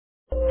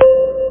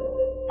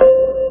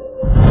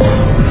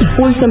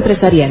Pulso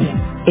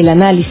Empresarial. El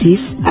análisis,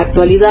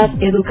 actualidad,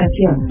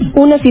 educación.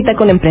 Una cita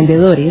con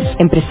emprendedores,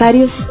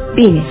 empresarios,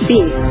 pymes.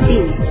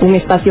 Un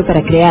espacio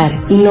para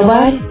crear,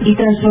 innovar y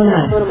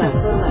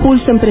transformar.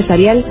 Pulso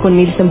Empresarial con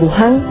Nilsen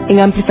Buján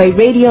en Amplify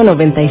Radio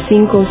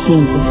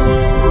 95.5.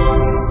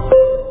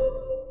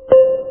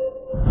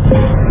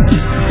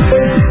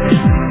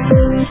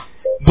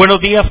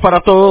 Buenos días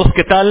para todos,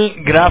 ¿qué tal?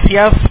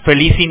 Gracias,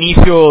 feliz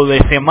inicio de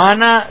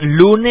semana,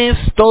 lunes,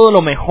 todo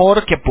lo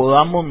mejor que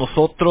podamos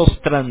nosotros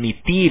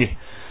transmitir.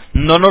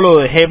 No nos lo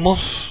dejemos,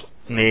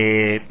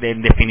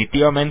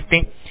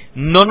 definitivamente,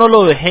 no nos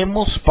lo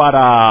dejemos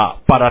para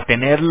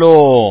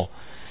tenerlo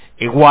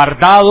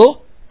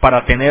guardado,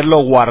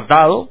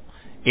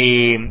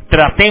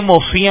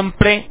 tratemos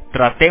siempre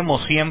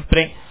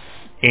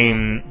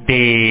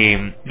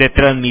de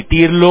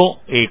transmitirlo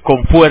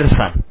con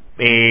fuerza.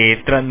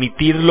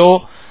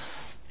 Transmitirlo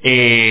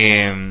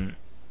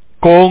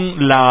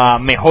con la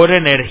mejor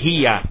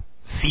energía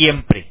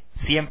siempre.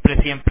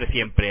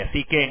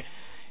 Así que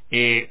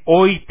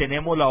hoy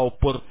tenemos la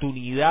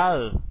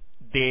oportunidad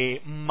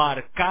de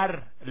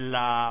marcar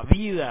la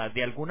vida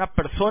de alguna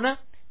persona.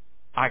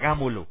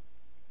 Hagámoslo,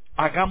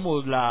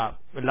 hagamos la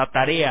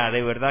tarea,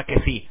 de verdad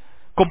que sí.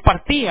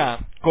 Compartía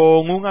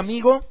con un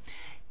amigo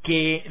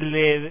que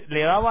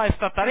le daba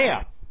esta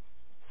tarea.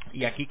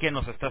 Y aquí que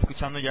nos está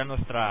escuchando ya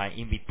nuestra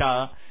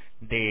invitada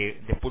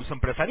de Pulso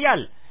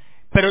Empresarial.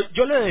 Pero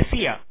yo le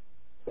decía,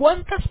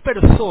 ¿cuántas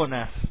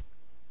personas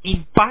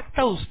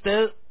impacta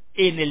usted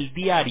en el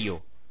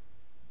diario?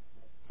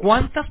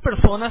 ¿Cuántas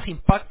personas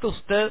impacta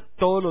usted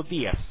todos los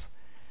días?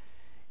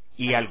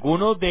 Y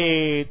algunos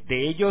de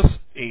ellos,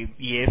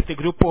 y este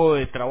grupo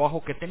de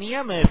trabajo que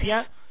tenía, me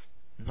decía,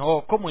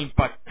 no, ¿cómo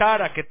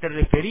impactar? ¿A qué te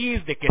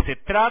referís? ¿De qué se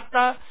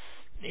trata?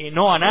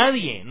 No, a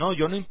nadie, no,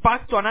 yo no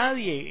impacto a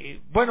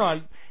nadie. Bueno,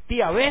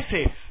 a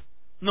veces,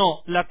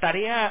 no, la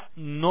tarea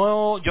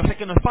no, yo sé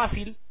que no es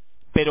fácil,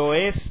 pero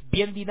es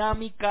bien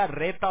dinámica,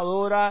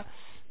 retadora,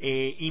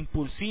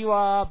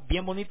 impulsiva,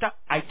 bien bonita.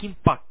 Hay que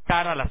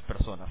impactar a las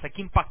personas, hay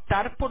que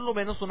impactar por lo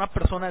menos una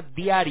persona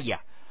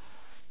diaria.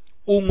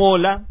 Un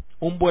hola,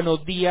 un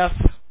buenos días,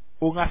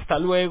 un hasta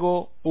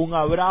luego, un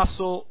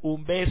abrazo,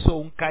 un beso,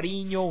 un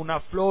cariño,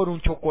 una flor,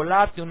 un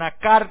chocolate, una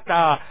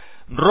carta,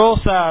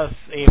 rosas,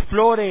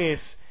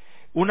 flores,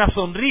 una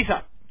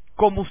sonrisa,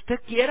 como usted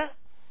quiera,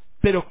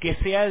 pero que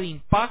sea de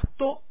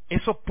impacto.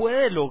 Eso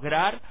puede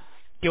lograr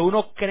que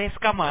uno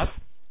crezca más,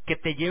 que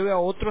te lleve a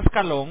otro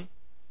escalón,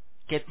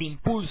 que te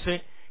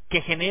impulse,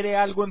 que genere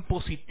algo en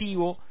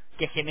positivo,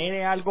 que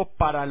genere algo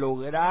para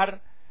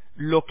lograr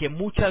lo que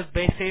muchas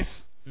veces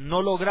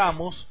no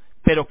logramos,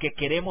 pero que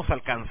queremos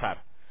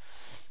alcanzar.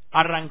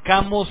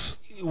 Arrancamos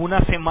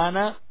una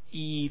semana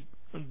y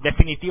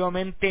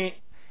definitivamente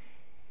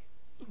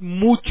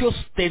muchos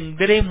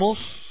tendremos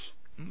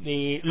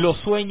los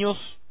sueños,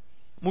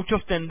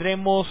 muchos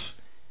tendremos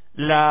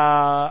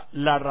la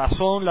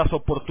razón, las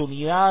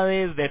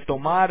oportunidades de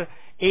tomar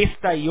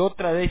esta y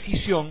otra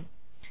decisión,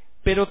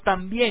 pero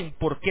también,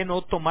 ¿por qué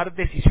no tomar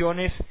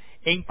decisiones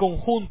en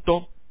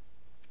conjunto?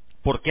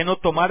 ¿Por qué no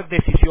tomar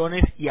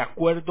decisiones y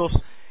acuerdos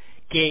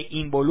que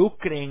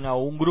involucren a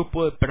un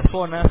grupo de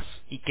personas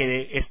y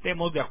que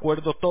estemos de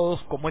acuerdo todos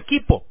como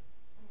equipo?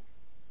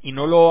 Y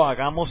no lo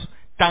hagamos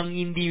tan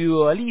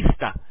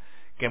individualista,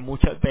 que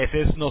muchas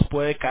veces nos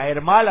puede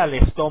caer mal al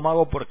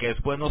estómago porque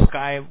después nos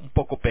cae un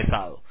poco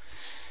pesado.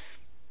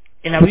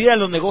 En la vida de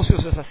los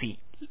negocios es así,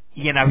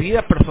 y en la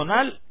vida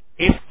personal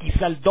es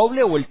quizá el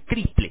doble o el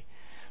triple,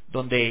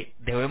 donde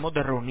debemos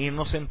de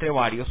reunirnos entre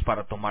varios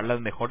para tomar las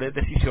mejores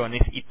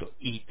decisiones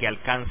y que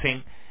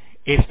alcancen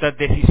estas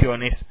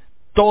decisiones.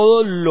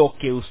 Todo lo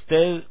que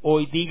usted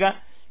hoy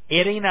diga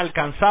era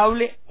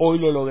inalcanzable, hoy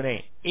lo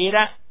logré.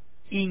 Era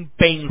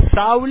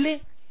impensable,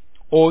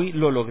 hoy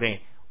lo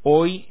logré.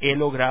 Hoy he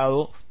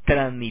logrado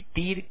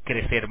transmitir,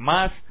 crecer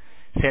más,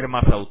 ser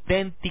más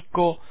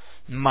auténtico,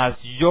 más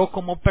yo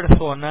como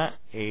persona,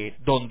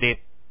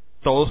 donde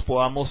todos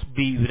podamos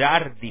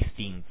vibrar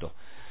distinto.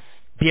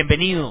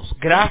 Bienvenidos,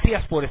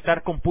 gracias por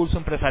estar con Pulso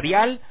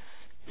Empresarial.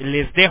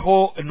 Les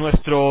dejo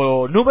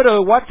nuestro número de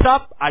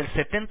WhatsApp al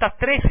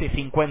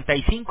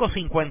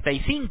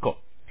 7013-5555.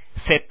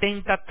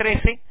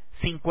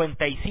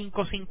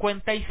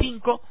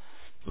 7013-5555.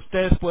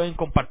 Ustedes pueden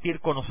compartir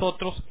con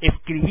nosotros,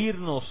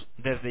 escribirnos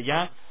desde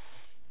ya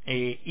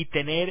y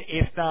tener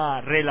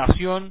esta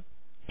relación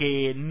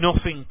que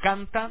nos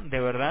encanta, de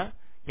verdad,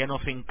 que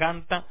nos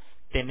encanta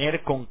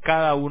tener con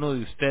cada uno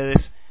de ustedes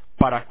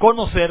para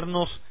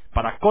conocernos,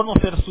 para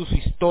conocer sus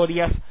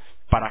historias,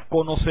 para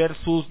conocer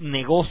sus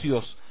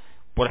negocios.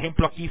 Por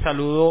ejemplo, aquí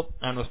saludo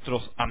a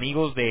nuestros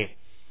amigos de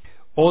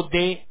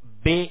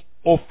ODB,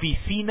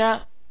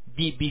 Oficina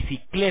de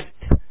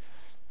Bicicleta.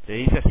 Se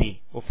dice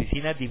así,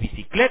 Oficina de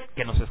Bicicleta,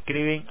 que nos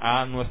escriben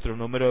a nuestro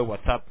número de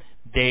WhatsApp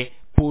de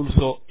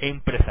Pulso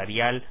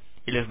Empresarial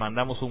y les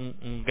mandamos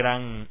un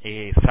gran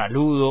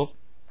saludo.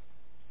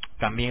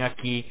 También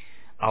aquí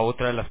a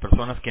otra de las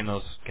personas que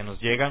nos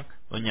llegan,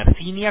 doña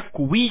Cinia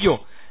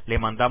Cubillo. Le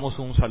mandamos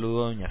un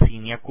saludo a doña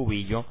Cinia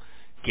Cubillo,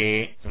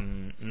 que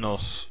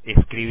nos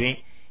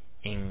escribe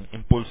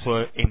en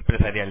Pulso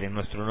Empresarial, en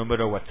nuestro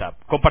número de WhatsApp.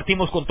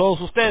 Compartimos con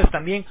todos ustedes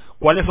también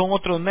cuáles son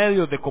otros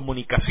medios de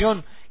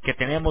comunicación que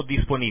tenemos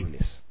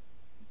disponibles.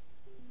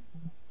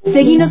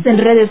 Seguinos en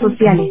redes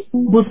sociales,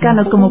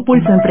 búscanos como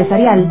Pulso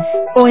Empresarial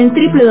o en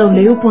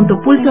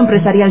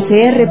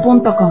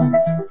www.pulsoempresarialcr.com.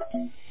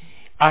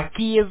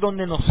 Aquí es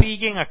donde nos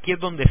siguen, aquí es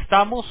donde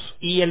estamos,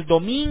 y el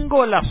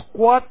domingo a las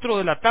 4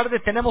 de la tarde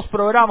tenemos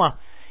programa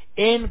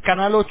en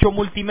Canal 8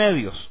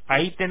 Multimedios.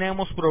 Ahí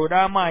tenemos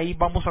programa, ahí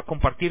vamos a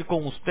compartir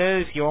con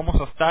ustedes y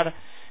vamos a estar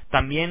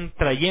también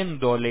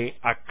trayéndole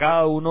a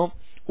cada uno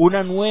un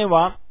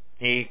nuevo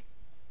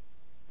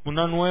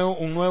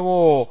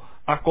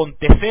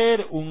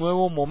acontecer, un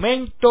nuevo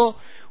momento,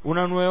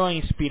 una nueva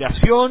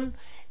inspiración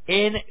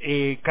en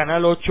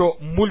Canal 8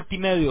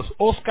 Multimedios.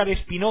 Óscar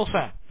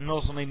Espinosa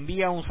nos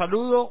envía un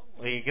saludo.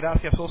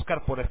 Gracias,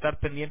 Óscar, por estar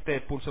pendiente de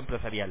Pulso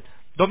Empresarial.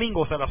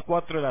 Domingos a las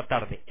 4 de la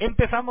tarde.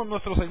 Empezamos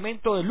nuestro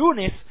segmento de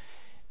lunes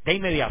de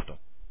inmediato.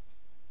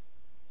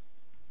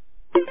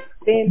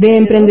 De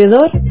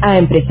emprendedor a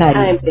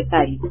empresario.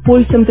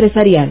 Pulso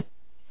Empresarial.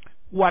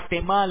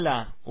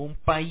 Guatemala, un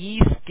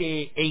país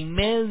que en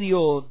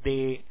medio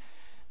de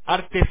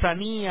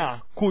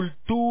artesanía,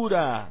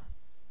 cultura,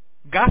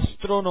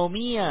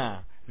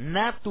 gastronomía,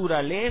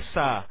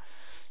 naturaleza,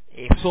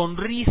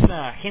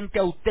 sonrisa, gente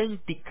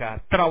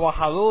auténtica,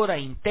 trabajadora,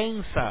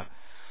 intensa,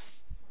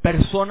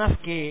 personas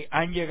que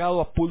han llegado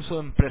a Pulso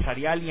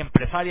Empresarial y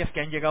empresarias que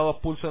han llegado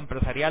a Pulso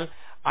Empresarial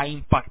a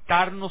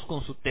impactarnos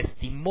con su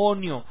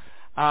testimonio,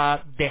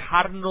 a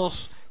dejarnos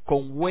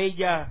con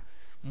huella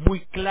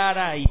muy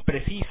clara y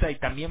precisa y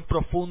también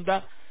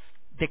profunda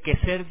de que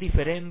ser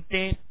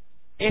diferente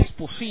es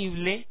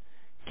posible,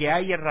 que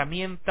hay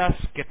herramientas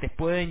que te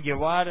pueden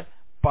llevar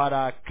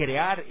para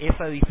crear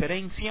esa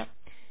diferencia,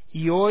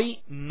 y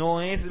hoy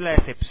no es la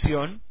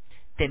excepción.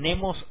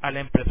 Tenemos a la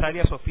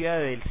empresaria Sofía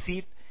Del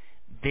Cid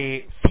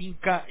de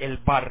Finca El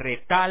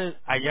Barretal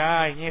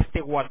allá en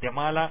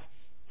Guatemala,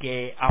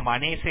 que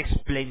amanece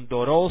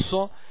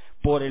esplendoroso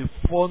por el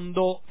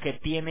fondo que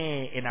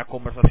tiene en la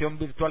conversación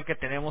virtual que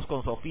tenemos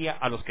con Sofía.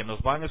 A los que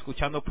nos van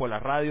escuchando por la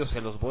radio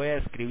se los voy a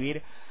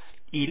escribir,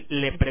 y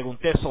le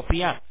pregunté: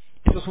 Sofía,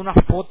 ¿eso es una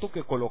foto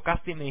que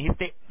colocaste? Y me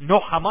dijiste: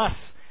 no, jamás,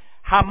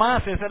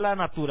 esa es la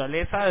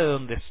naturaleza de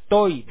donde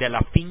estoy, de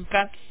la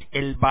finca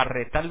El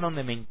Barretal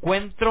donde me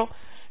encuentro,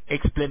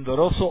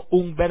 esplendoroso,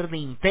 un verde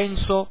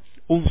intenso,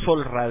 un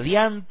sol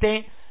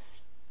radiante.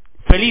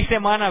 Feliz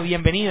semana,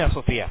 bienvenida,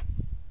 Sofía.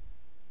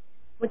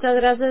 Muchas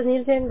gracias,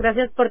 Nielsen,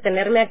 gracias por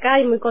tenerme acá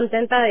y muy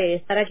contenta de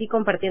estar aquí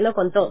compartiendo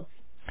con todos.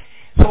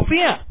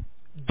 Sofía,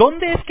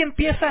 ¿dónde es que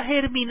empieza a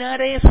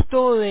germinar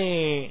esto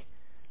de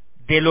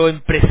lo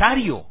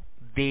empresario?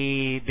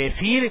 De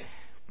decir,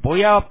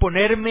 voy a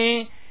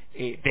ponerme,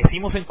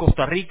 decimos en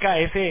Costa Rica,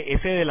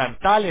 ese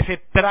delantal, ese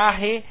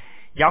traje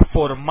ya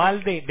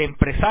formal de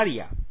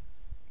empresaria.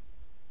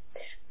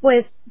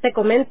 Pues te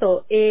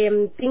comento,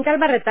 Finca El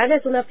Barretal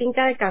es una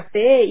finca de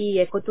café y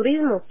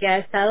ecoturismo que ha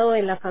estado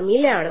en la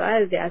familia,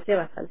 ¿verdad?, desde hace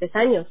bastantes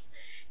años.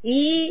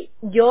 Y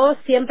yo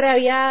siempre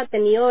había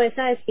tenido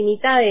esa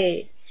espinita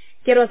de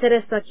quiero hacer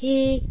esto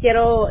aquí,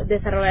 quiero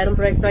desarrollar un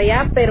proyecto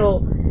allá,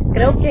 pero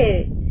creo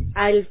que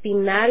al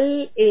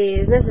final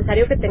es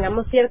necesario que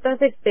tengamos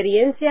ciertas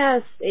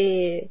experiencias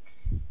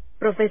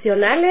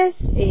profesionales,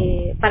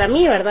 para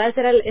mí, ¿verdad?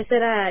 Ese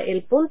era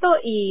el punto,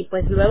 y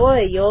pues luego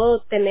de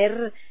yo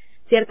tener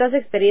ciertas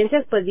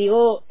experiencias, pues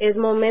digo, es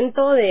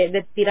momento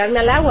de tirarme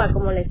al agua,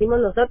 como le decimos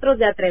nosotros,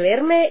 de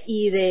atreverme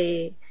y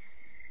de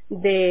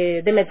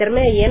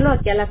meterme de lleno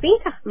aquí a la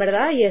finca,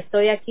 ¿verdad? Y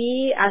estoy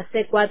aquí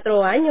hace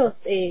 4 años,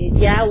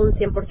 ya un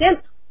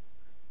 100%,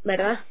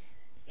 ¿verdad?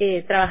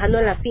 Trabajando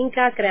en la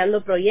finca,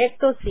 creando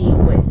proyectos y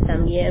pues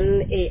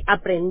también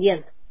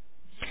aprendiendo.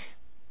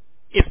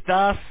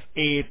 Estás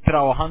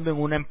trabajando en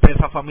una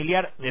empresa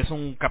familiar, es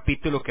un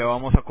capítulo que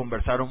vamos a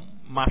conversar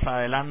más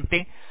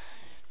adelante.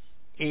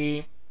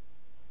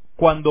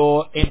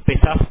 Cuando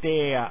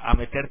empezaste a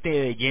meterte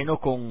de lleno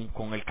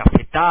con el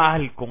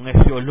cafetal, con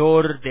ese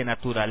olor de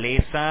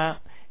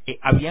naturaleza,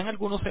 ¿habían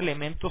algunos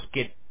elementos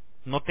que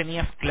no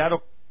tenías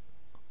claro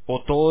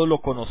o todo lo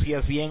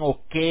conocías bien,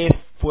 o qué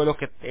fue lo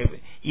que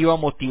te iba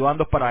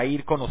motivando para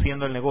ir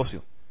conociendo el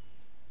negocio?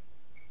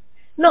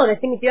 No,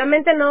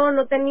 definitivamente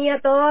no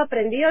tenía todo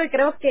aprendido, y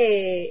creo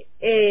que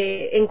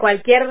en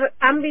cualquier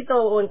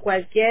ámbito o en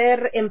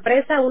cualquier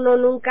empresa uno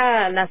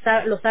nunca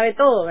lo sabe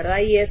todo, ¿verdad?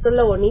 Y eso es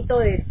lo bonito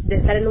de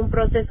estar en un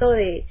proceso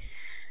de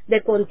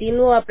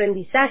continuo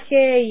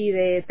aprendizaje y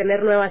de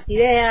tener nuevas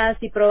ideas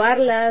y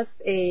probarlas.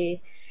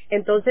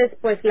 Entonces,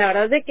 pues la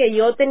verdad es de que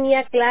yo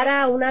tenía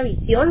clara una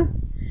visión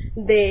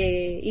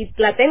y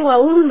la tengo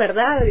aún,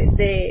 ¿verdad?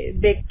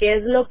 De qué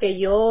es lo que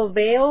yo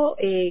veo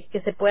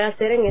que se puede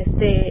hacer en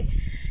este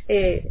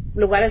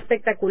lugar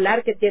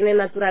espectacular que tiene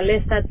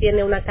naturaleza,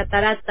 tiene una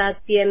catarata,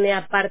 tiene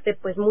aparte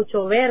pues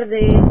mucho verde.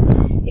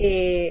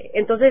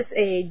 Entonces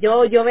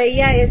yo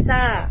veía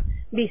esa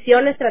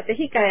visión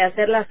estratégica de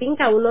hacer la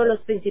finca uno de los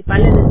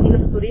principales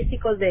destinos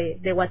turísticos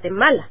de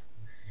Guatemala.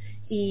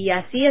 y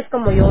así es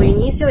como yo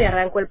inicio y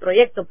arranco el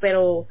proyecto,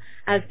 pero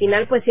al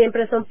final pues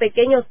siempre son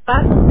pequeños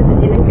pasos que se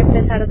tienen que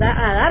empezar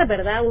a dar,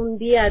 ¿verdad? Un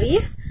día a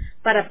día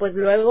para pues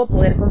luego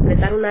poder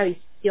completar una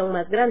visión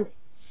más grande.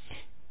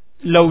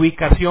 La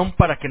ubicación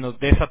para que nos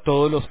des a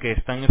todos los que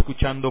están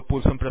escuchando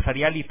Pulso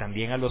Empresarial y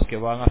también a los que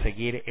van a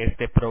seguir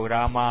este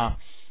programa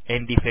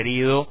en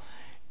diferido,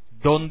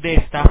 ¿dónde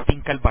está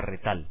Finca El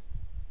Barretal?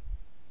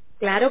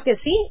 Claro que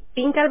sí,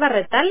 Finca El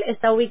Barretal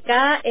está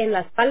ubicada en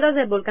las faldas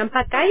del volcán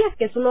Pacaya,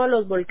 que es uno de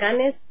los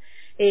volcanes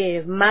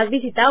más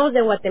visitados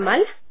de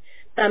Guatemala.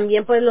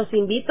 También pues los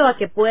invito a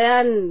que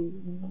puedan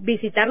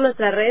visitar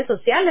nuestras redes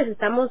sociales.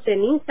 Estamos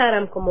en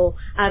Instagram como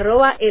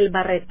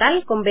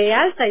 @elbarretal con B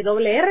alta y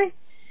doble R.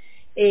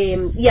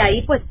 Y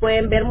ahí pues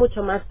pueden ver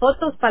mucho más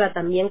fotos para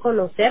también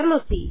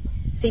conocernos, y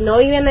si no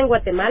viven en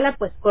Guatemala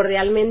pues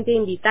cordialmente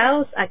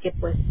invitados a que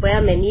pues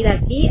puedan venir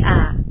aquí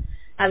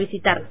a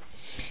visitarnos.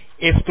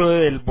 Esto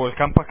del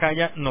volcán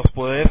Pacaya, ¿nos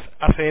puedes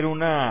hacer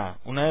una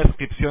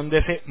descripción de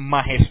ese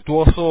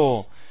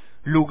majestuoso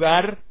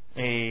lugar?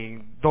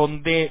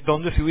 ¿Dónde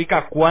se ubica?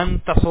 ¿A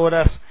cuántas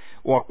horas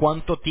o a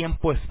cuánto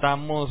tiempo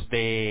estamos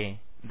de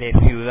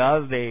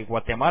Ciudad de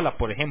Guatemala,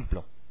 por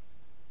ejemplo?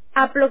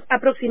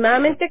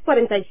 Aproximadamente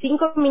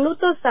 45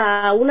 minutos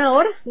a una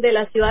hora de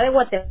la ciudad de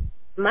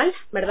Guatemala,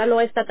 ¿verdad?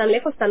 No está tan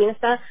lejos, también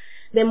está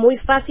de muy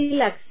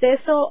fácil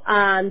acceso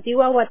a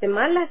Antigua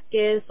Guatemala,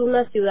 que es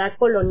una ciudad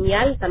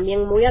colonial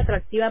también muy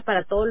atractiva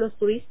para todos los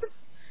turistas.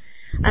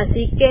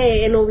 Así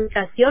que en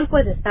ubicación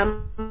pues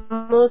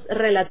estamos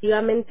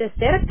relativamente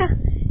cerca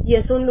y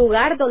es un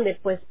lugar donde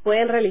pues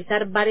pueden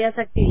realizar varias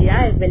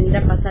actividades, venir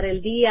a pasar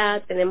el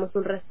día, tenemos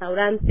un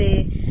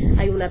restaurante,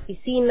 hay una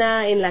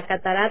piscina, en la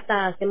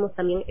catarata hacemos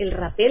también el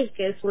rapel,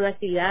 que es una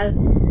actividad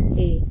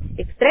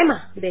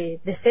extrema de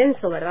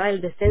descenso, ¿verdad?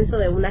 El descenso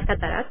de una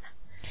catarata.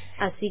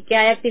 Así que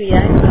hay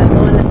actividades para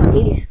toda la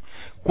familia.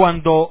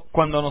 Cuando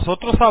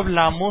nosotros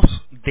hablamos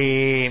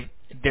de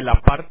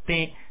la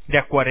parte de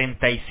a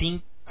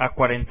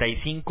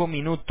 45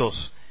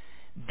 minutos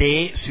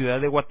de Ciudad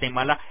de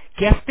Guatemala,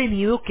 ¿qué has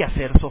tenido que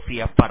hacer,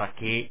 Sofía, para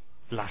que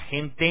la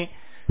gente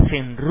se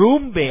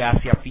enrumbe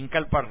hacia Finca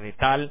El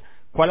Barretal?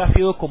 ¿Cuál ha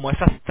sido como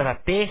esa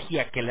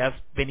estrategia que le has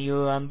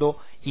venido dando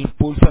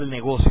impulso al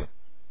negocio?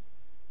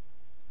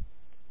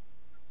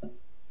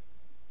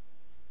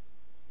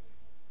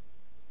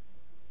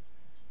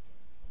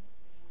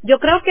 Yo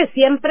creo que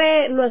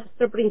siempre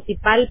nuestro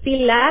principal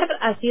pilar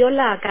ha sido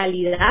la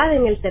calidad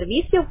en el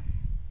servicio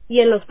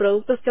y en los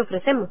productos que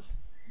ofrecemos.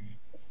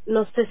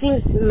 No sé si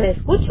me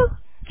escucho.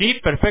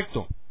 Sí,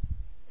 perfecto.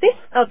 Sí,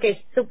 ok,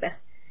 súper.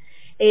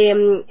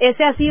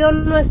 Ese ha sido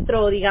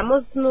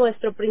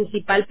nuestro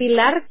principal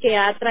pilar, que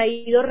ha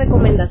traído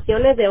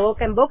recomendaciones de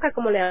boca en boca,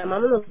 como le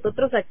llamamos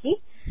nosotros aquí,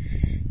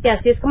 que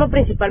así es como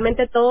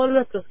principalmente todos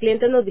nuestros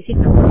clientes nos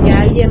visitan, porque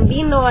alguien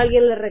vino,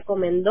 alguien le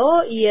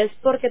recomendó, y es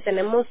porque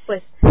tenemos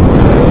pues...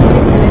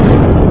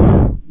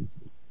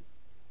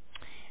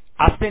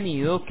 Has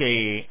tenido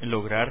que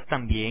lograr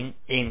también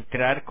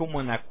entrar como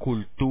en la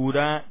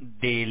cultura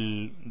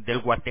del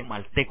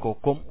guatemalteco.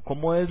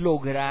 ¿Cómo es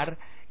lograr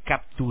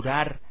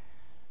capturar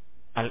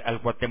al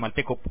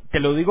guatemalteco? Te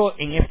lo digo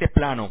en este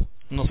plano.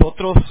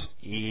 Nosotros,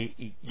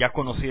 y ya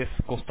conoces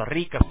Costa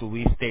Rica,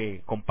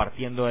 estuviste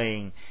compartiendo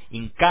en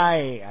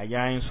INCAE,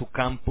 allá en su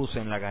campus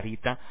en La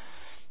Garita,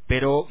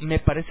 pero me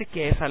parece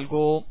que es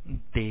algo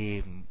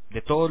de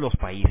todos los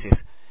países,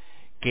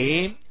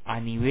 que a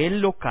nivel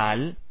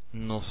local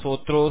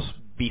nosotros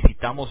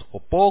visitamos o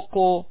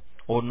poco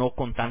o no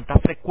con tanta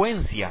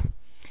frecuencia,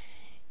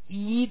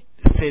 y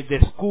se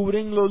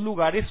descubren los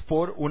lugares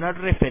por una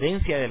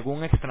referencia de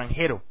algún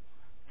extranjero.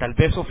 Tal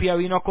vez Sofía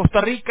vino a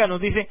Costa Rica, nos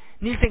dice: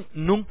 Nilsen,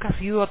 ¿nunca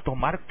has ido a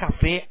tomar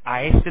café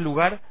a este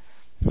lugar?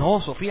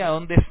 No, Sofía,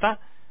 ¿dónde está?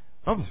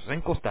 No, pues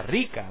en Costa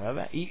Rica,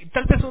 ¿verdad? Y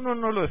tal vez uno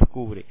no lo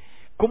descubre.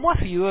 ¿Cómo ha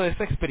sido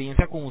esa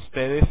experiencia con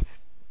ustedes,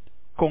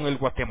 con el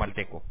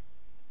guatemalteco?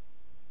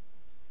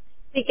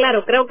 Sí,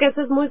 claro, creo que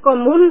eso es muy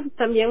común,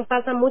 también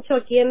pasa mucho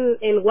aquí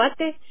en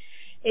Guate,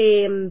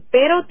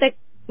 pero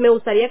me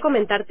gustaría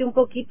comentarte un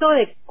poquito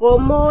de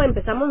cómo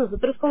empezamos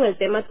nosotros con el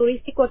tema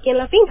turístico aquí en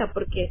la finca,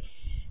 porque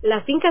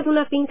la finca es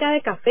una finca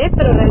de café,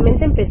 pero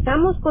realmente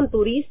empezamos con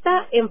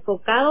turista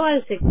enfocado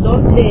al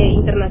sector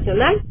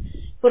internacional,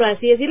 por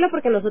así decirlo,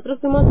 porque nosotros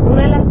fuimos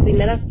una de las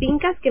primeras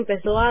fincas que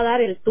empezó a dar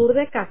el tour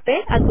de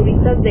café a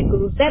turistas de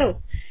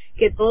crucero,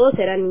 que todos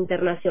eran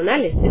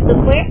internacionales.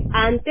 Esto fue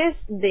antes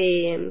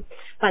de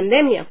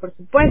pandemia, por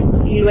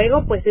supuesto, y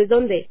luego pues es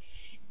donde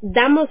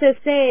damos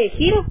ese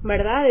giro,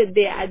 ¿verdad?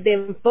 De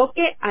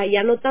enfoque a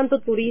ya no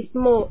tanto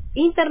turismo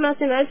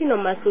internacional, sino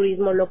más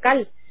turismo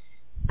local.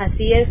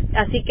 Así es,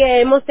 así que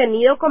hemos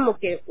tenido como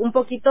que un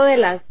poquito de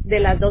las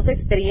dos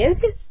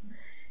experiencias,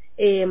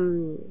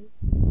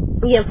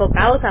 y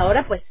enfocados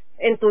ahora pues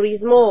en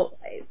turismo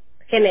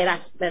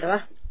general,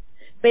 ¿verdad?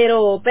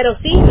 Pero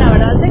sí, la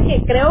verdad es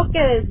que creo que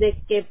desde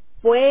que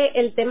fue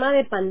el tema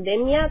de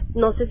pandemia,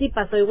 no sé si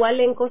pasó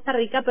igual en Costa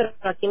Rica, pero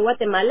aquí en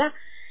Guatemala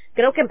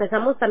creo que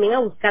empezamos también a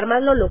buscar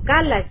más lo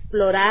local, a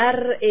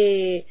explorar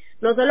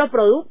no solo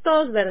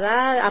productos,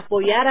 ¿verdad?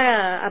 Apoyar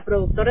a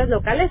productores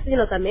locales,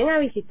 sino también a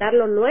visitar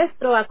lo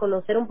nuestro, a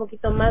conocer un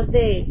poquito más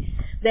de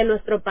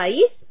nuestro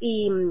país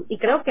y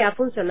creo que ha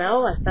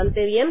funcionado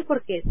bastante bien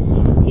porque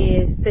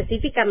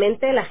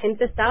específicamente la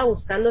gente estaba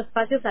buscando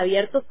espacios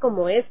abiertos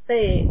como es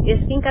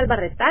Finca El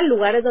Barretal,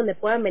 lugares donde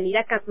puedan venir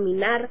a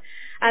caminar,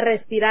 a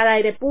respirar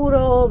aire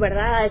puro,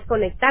 ¿verdad? A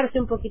desconectarse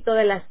un poquito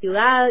de la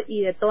ciudad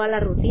y de toda la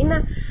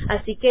rutina,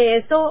 así que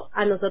eso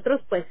a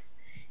nosotros pues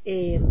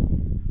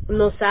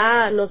nos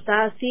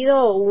ha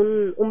sido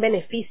un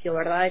beneficio,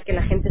 ¿verdad? De que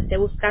la gente esté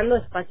buscando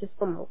espacios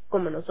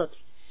como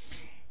nosotros.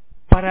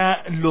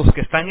 Para los que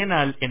están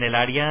en el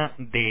área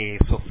de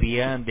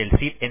Sofía del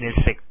Cid, en el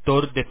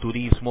sector de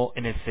turismo,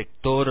 en el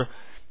sector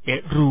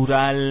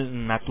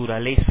rural,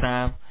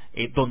 naturaleza,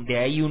 donde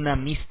hay una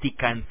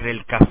mística entre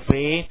el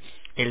café,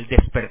 el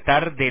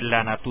despertar de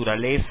la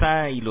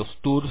naturaleza y los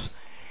tours,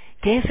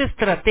 ¿qué es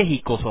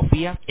estratégico,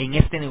 Sofía, en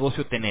este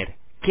negocio tener?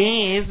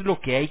 ¿Qué es lo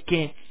que hay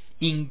que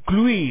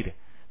incluir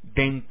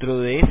dentro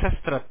de esa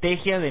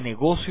estrategia de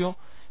negocio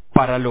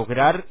para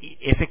lograr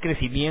ese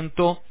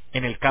crecimiento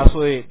en el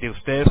caso de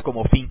ustedes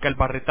como Finca El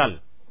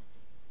Barretal?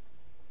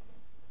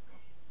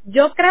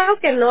 Yo creo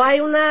que no hay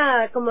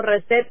una como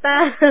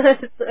receta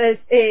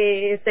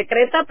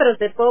secreta, pero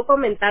te puedo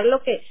comentar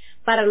lo que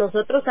para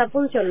nosotros ha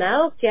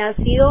funcionado, que ha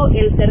sido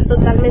el ser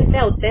totalmente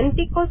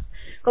auténticos.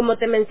 Como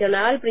te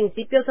mencionaba al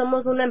principio,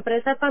 somos una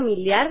empresa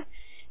familiar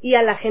y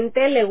a la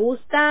gente le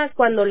gusta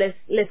cuando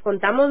les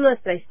contamos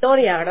nuestra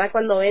historia, ¿verdad?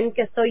 Cuando ven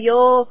que estoy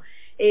yo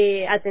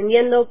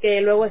atendiendo, que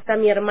luego está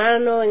mi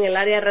hermano en el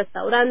área de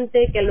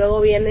restaurante, que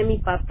luego viene mi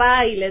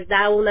papá y les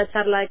da una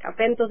charla de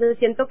café, entonces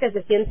siento que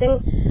se sienten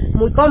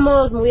muy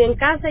cómodos, muy en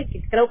casa y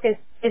que creo que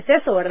es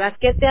eso, ¿verdad?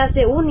 ¿Qué te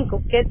hace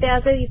único? ¿Qué te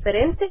hace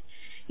diferente?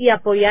 Y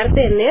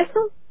apoyarte en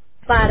eso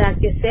para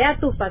que sea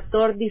tu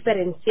factor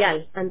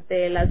diferencial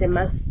ante las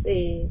demás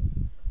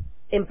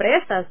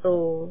empresas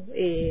o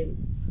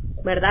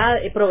 ¿verdad?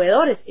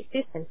 Proveedores que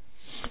existen.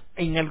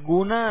 En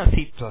alguna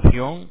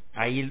situación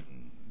hay,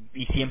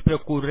 y siempre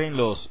ocurren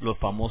los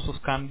famosos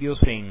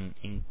cambios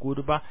en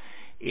curva,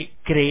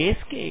 ¿crees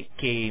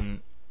que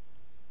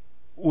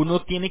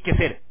uno tiene que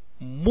ser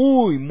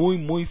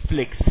muy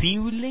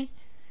flexible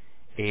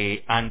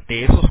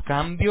ante esos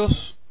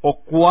cambios,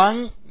 o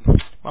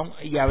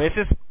y a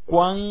veces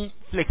cuán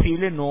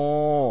flexible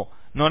no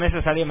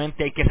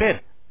necesariamente hay que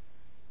ser?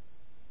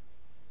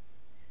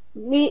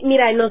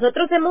 Mira,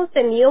 nosotros hemos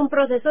tenido un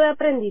proceso de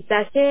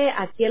aprendizaje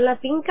aquí en la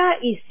finca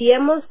y sí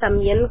hemos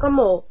también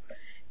como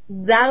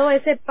dado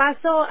ese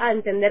paso a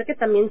entender que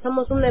también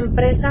somos una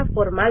empresa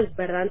formal,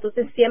 ¿verdad?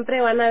 Entonces siempre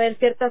van a haber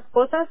ciertas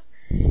cosas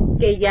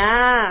que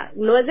ya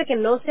no es de que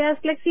no seas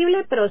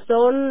flexible, pero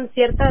son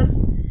ciertas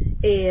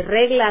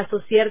reglas o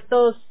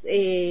ciertos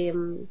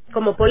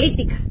como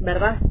políticas,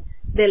 ¿verdad?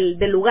 Del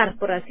lugar,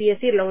 por así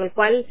decirlo, en el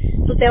cual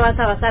tú te vas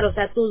a basar, o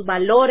sea, tus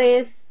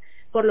valores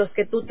por los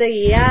que tú te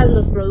guías,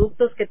 los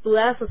productos que tú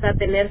das, o sea,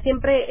 tener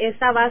siempre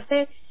esa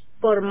base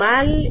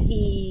formal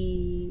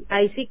y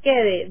ahí sí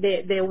que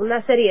de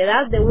una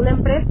seriedad de una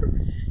empresa,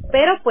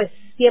 pero pues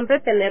siempre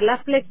tener la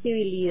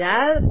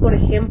flexibilidad, por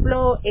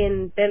ejemplo,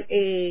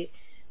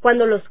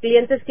 cuando los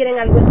clientes quieren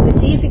algo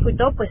específico y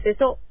todo, pues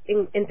eso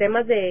en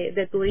temas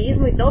de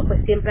turismo y todo,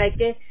 pues siempre hay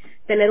que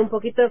tener un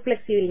poquito de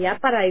flexibilidad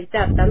para irte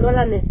adaptando a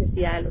la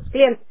necesidad de los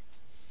clientes.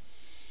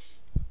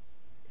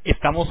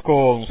 Estamos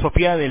con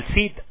Sofía Del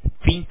Cid,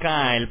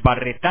 Finca El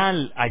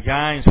Barretal,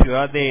 allá en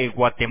Ciudad de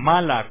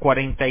Guatemala.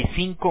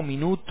 45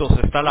 minutos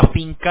está la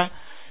finca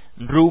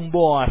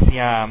rumbo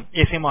hacia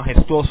ese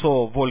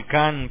majestuoso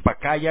volcán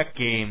Pacaya,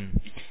 que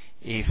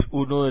es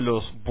uno de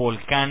los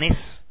volcanes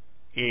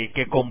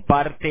que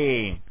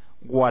comparte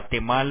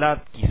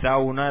Guatemala. Quizá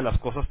una de las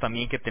cosas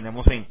también que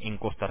tenemos en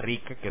Costa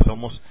Rica, que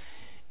somos,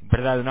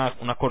 ¿verdad?,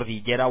 una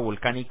cordillera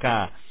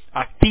volcánica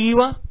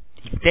activa,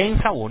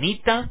 intensa,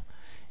 bonita,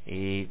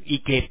 y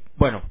que,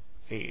 bueno,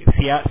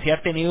 sí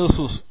ha tenido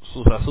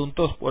sus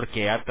asuntos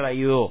porque ha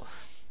traído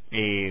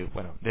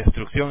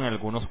destrucción en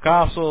algunos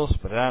casos,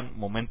 ¿verdad?,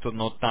 momentos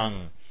no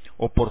tan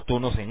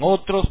oportunos en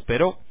otros,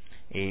 pero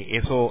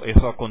eso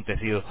ha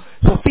acontecido.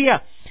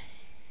 Sofía,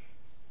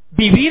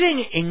 vivir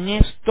en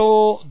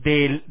esto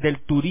del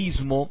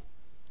turismo,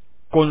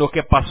 con lo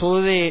que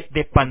pasó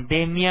de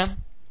pandemia,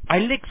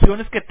 ¿hay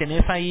lecciones que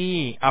tenés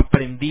ahí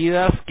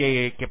aprendidas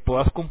que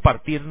puedas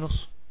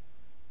compartirnos?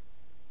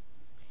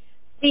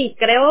 Sí,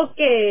 creo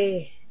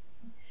que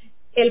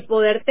el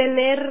poder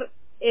tener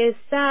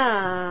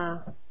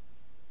esa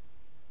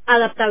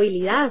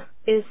adaptabilidad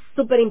es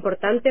súper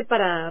importante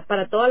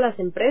para todas las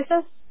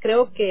empresas.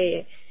 Creo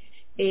que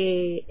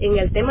en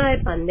el tema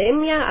de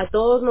pandemia a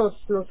todos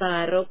nos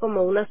agarró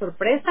como una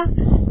sorpresa,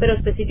 pero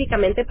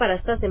específicamente para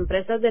estas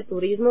empresas de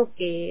turismo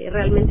que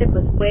realmente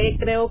pues fue,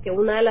 creo que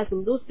una de las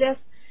industrias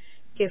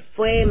que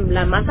fue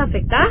la más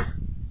afectada,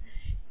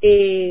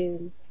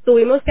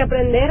 tuvimos que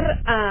aprender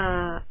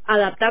a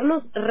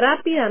adaptarnos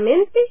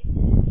rápidamente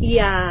y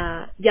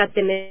a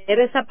tener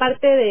esa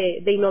parte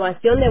de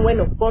innovación de,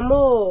 bueno,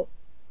 cómo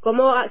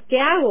 ¿qué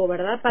hago,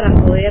 verdad?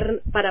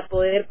 Para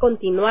poder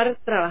continuar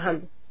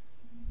trabajando.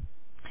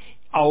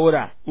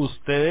 Ahora,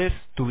 ¿ustedes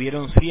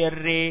tuvieron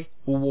cierre?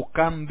 ¿Hubo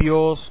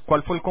cambios?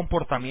 ¿Cuál fue el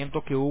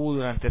comportamiento que hubo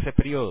durante ese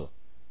periodo?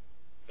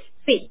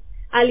 Sí,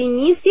 al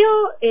inicio,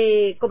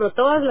 como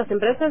todas las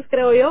empresas,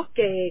 creo yo,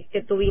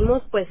 que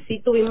tuvimos, pues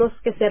sí tuvimos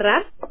que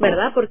cerrar,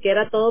 ¿verdad? Porque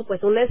era todo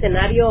pues un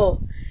escenario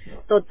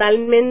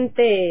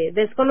totalmente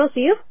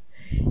desconocido.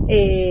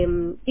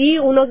 Y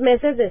unos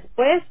meses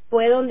después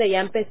fue donde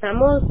ya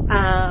empezamos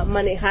a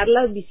manejar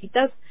las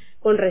visitas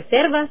con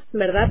reservas,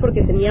 ¿verdad?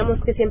 Porque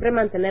teníamos que siempre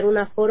mantener un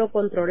aforo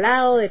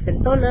controlado de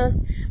personas,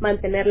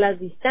 mantener las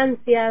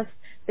distancias,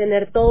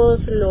 tener todos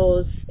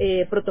los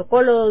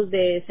protocolos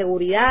de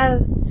seguridad,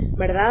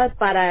 ¿verdad?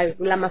 Para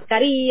la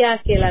mascarilla,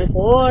 que el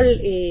alcohol,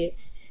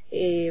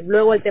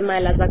 luego el tema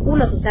de las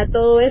vacunas, o sea,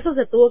 todo eso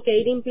se tuvo que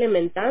ir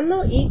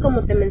implementando y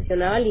como te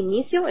mencionaba al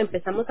inicio,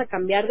 empezamos a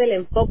cambiar del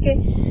enfoque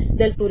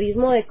del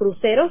turismo de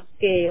cruceros,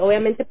 que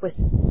obviamente pues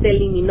se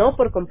eliminó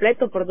por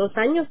completo por 2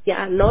 años,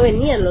 ya no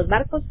venían los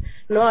barcos,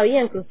 no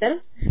habían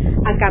cruceros,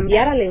 a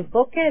cambiar al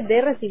enfoque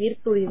de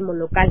recibir turismo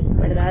local,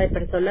 ¿verdad? De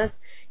personas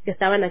que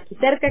estaban aquí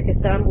cerca, que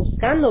estaban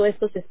buscando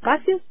estos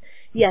espacios,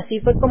 y así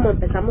fue como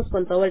empezamos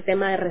con todo el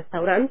tema de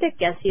restaurante,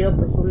 que ha sido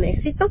pues un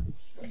éxito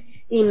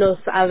y nos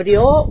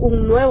abrió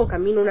un nuevo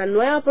camino, una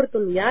nueva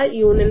oportunidad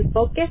y un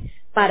enfoque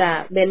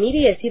para venir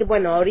y decir,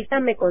 bueno, ahorita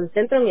me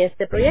concentro en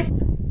este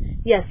proyecto.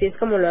 Y así es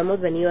como lo hemos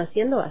venido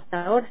haciendo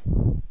hasta ahora.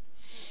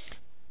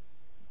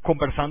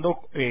 Conversando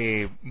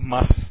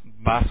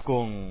más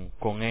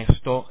con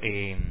esto,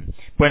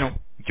 bueno,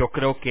 yo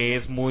creo que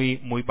es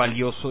muy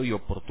valioso y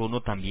oportuno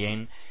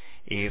también,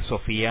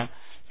 Sofía,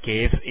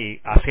 que es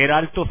hacer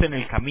altos en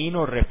el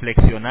camino,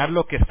 reflexionar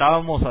lo que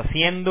estábamos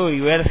haciendo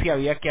y ver si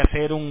había que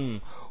hacer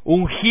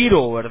un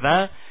giro,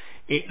 ¿verdad?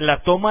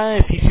 La toma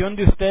de decisión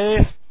de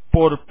ustedes,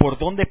 ¿por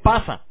dónde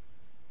pasa?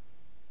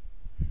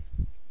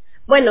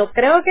 Bueno,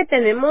 creo que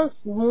tenemos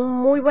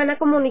muy buena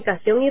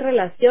comunicación y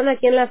relación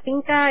aquí en la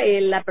finca.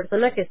 La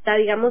persona que está,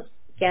 digamos,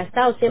 que ha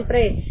estado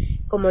siempre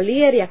como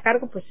líder y a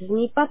cargo, pues es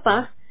mi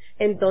papá.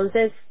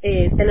 Entonces,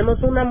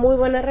 tenemos una muy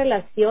buena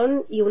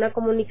relación y una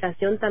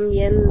comunicación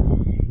también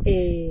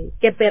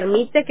que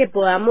permite que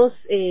podamos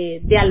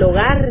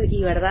dialogar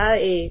y, ¿verdad?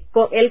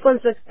 Él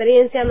con su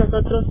experiencia,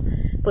 nosotros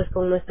pues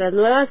con nuestras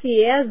nuevas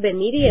ideas,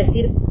 venir y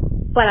decir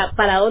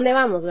para dónde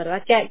vamos,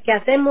 ¿verdad? ¿Qué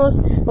hacemos?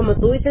 Como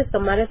tú dices,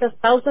 tomar esas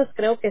pausas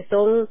creo que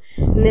son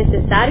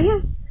necesarias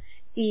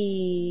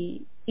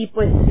y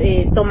pues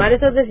tomar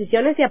esas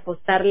decisiones y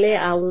apostarle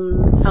a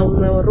un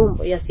nuevo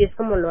rumbo, y así es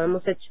como lo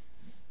hemos hecho.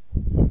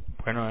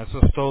 Bueno, eso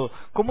es todo.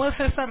 ¿Cómo es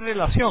esa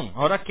relación?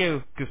 Ahora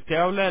que usted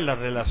habla de la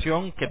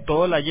relación, que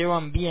todos la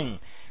llevan bien,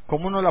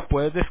 ¿cómo nos la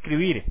puedes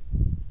describir?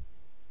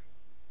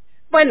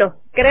 Bueno,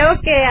 creo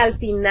que al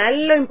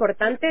final lo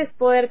importante es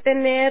poder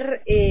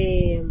tener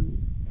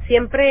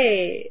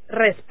siempre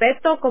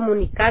respeto,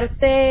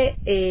 comunicarse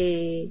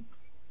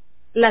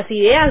las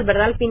ideas,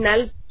 ¿verdad? Al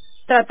final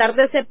tratar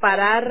de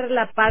separar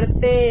la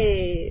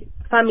parte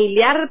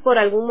familiar por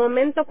algún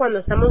momento cuando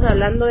estamos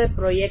hablando de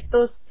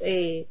proyectos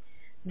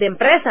de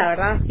empresa,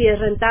 ¿verdad? Si es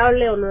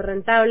rentable o no es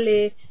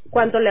rentable,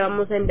 cuánto le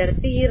vamos a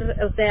invertir,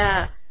 o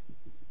sea,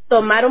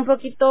 tomar un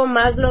poquito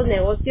más los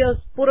negocios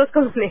puros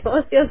como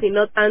negocios y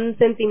no tan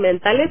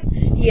sentimentales,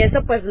 y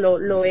eso pues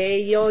lo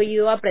he yo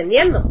ido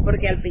aprendiendo,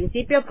 porque al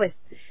principio pues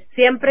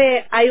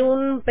siempre hay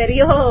un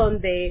periodo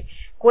donde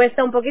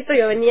cuesta un poquito.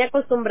 Yo venía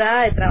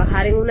acostumbrada de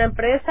trabajar en una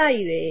empresa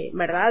y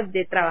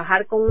de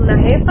trabajar con una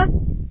jefa,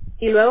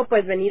 y luego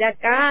pues venir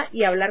acá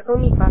y hablar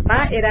con mi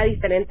papá era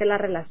diferente la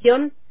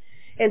relación.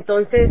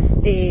 Entonces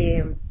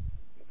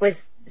pues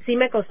sí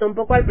me costó un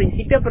poco al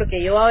principio,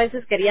 porque yo a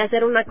veces quería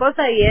hacer una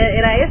cosa y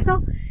era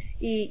eso,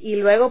 y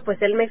luego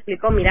pues él me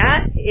explicó,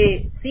 mira,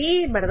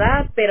 sí,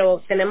 verdad,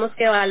 pero tenemos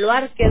que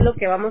evaluar qué es lo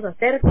que vamos a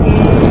hacer,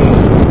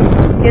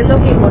 qué es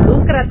lo que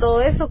involucra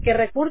todo eso, qué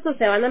recursos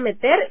se van a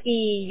meter,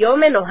 y yo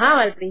me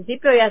enojaba al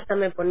principio y hasta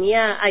me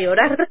ponía a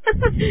llorar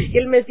y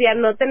él me decía,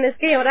 no tenés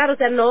que llorar, o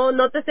sea,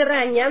 no te estoy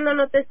regañando,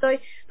 no te estoy.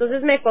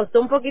 Entonces me costó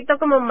un poquito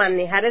como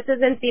manejar ese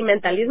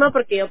sentimentalismo,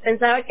 porque yo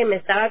pensaba que me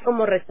estaba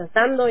como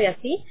rechazando y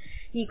así,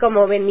 y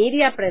como venir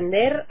y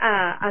aprender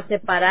a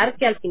separar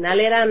que al final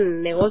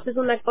eran negocios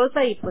una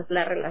cosa y pues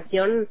la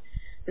relación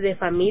de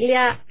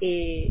familia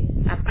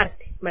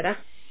aparte, ¿verdad?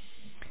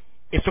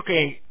 Esto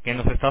que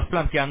nos estás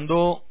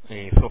planteando,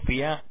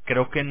 Sofía,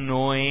 creo que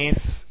no es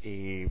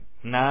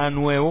nada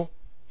nuevo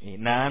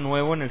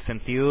en el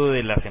sentido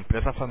de las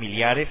empresas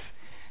familiares,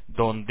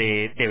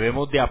 donde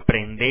debemos de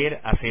aprender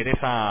a hacer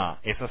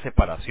esa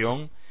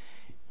separación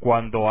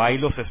cuando hay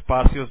los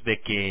espacios de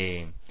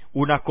que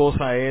una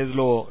cosa es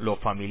lo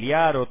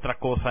familiar, otra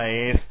cosa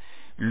es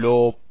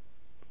lo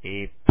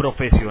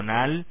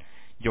profesional.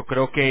 Yo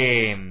creo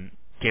que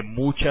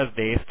muchas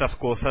de estas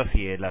cosas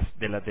y de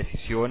las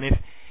decisiones,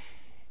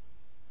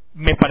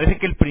 me parece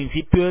que el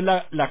principio es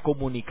la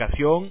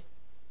comunicación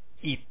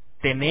y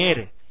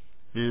tener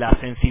la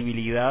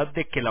sensibilidad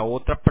de que la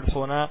otra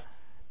persona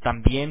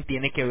también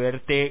tiene que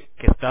verte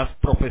que estás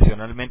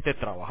profesionalmente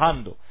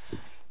trabajando.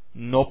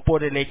 no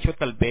por el hecho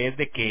tal vez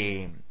de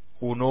que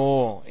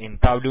uno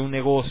entable un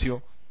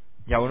negocio,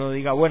 ya uno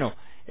diga, bueno,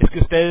 es que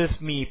usted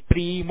es mi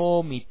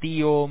primo, mi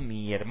tío,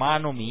 mi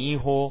hermano, mi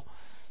hijo,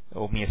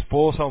 o mi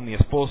esposa o mi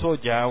esposo,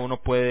 ya uno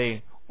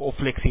puede o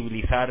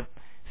flexibilizar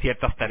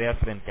ciertas tareas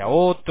frente a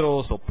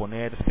otros, o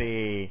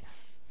ponerse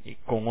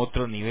con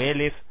otros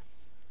niveles.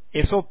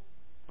 Eso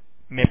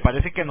me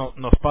parece que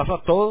nos pasa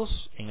a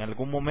todos en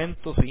algún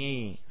momento,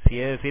 sí he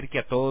de decir que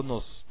a todos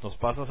nos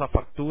pasa esa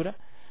factura,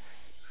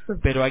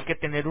 pero hay que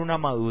tener una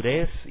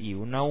madurez y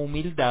una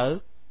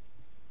humildad,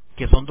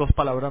 que son dos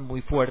palabras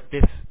muy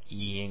fuertes,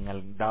 y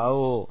en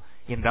dado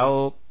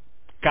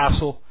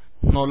caso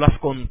no las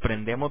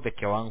comprendemos de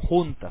que van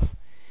juntas.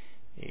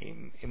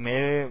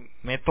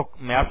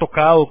 Me ha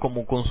tocado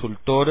como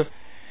consultor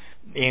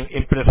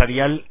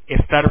empresarial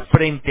estar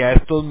frente a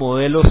estos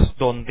modelos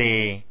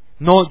donde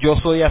no, yo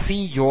soy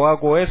así, yo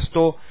hago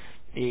esto,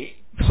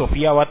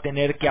 Sofía va a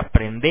tener que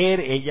aprender,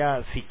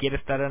 ella si quiere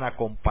estar en la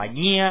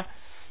compañía,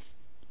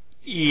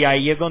 y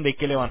ahí es donde hay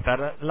que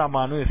levantar la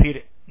mano y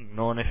decir,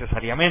 no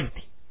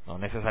necesariamente,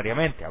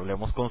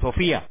 hablemos con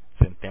Sofía,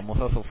 sentemos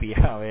a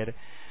Sofía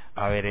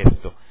a ver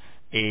esto.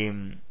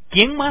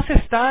 ¿Quién más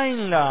está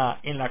en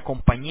la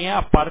compañía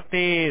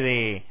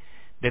aparte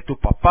de tu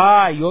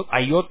papá?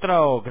 ¿Hay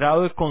otro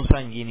grado de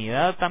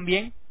consanguinidad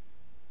también?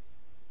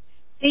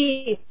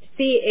 Sí,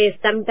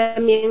 está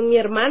también mi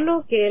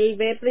hermano, que él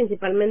ve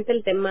principalmente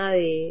el tema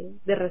de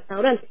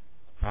restaurante.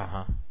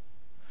 Ajá.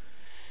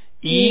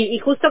 Y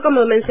justo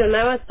como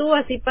mencionabas tú,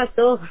 así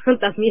pasó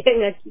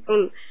también aquí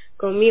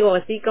conmigo,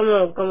 así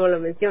como lo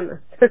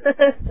mencionas.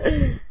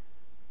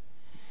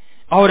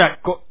 Ahora,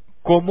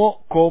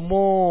 ¿cómo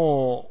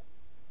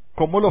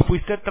lo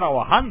fuiste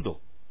trabajando?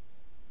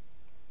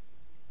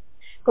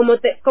 Como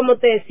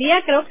te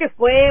decía, creo que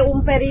fue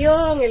un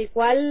periodo en el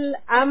cual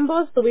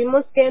ambos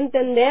tuvimos que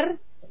entender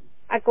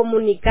a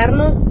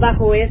comunicarnos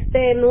bajo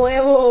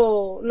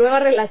nueva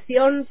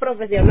relación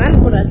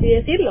profesional, por así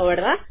decirlo,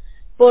 ¿verdad?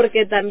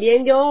 Porque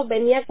también yo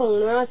venía con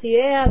nuevas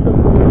ideas, o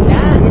como,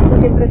 esto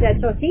siempre se ha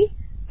hecho así,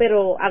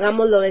 pero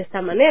hagámoslo de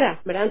esta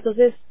manera, ¿verdad?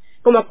 Entonces,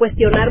 como a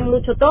cuestionar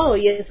mucho todo,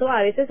 y eso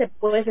a veces se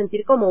puede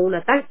sentir como un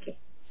ataque,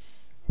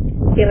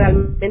 que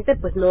realmente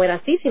pues no era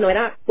así, sino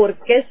era, ¿por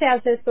qué se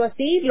hace esto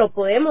así? Lo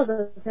podemos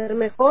hacer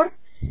mejor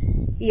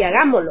y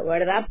hagámoslo,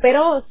 ¿verdad?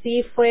 Pero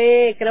sí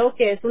creo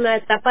que es una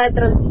etapa de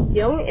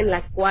transición en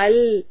la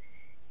cual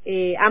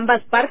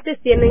ambas partes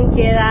tienen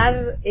que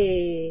dar,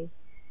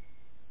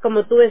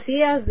 como tú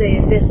decías,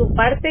 de su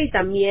parte, y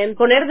también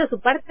poner de su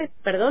parte,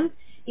 perdón,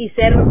 y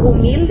ser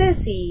humildes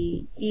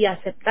y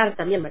aceptar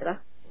también,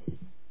 ¿verdad?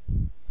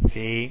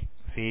 Sí,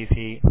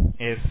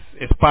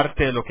 es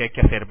parte de lo que hay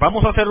que hacer.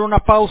 Vamos a hacer una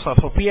pausa.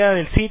 Sofía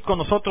Del Cid con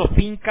nosotros,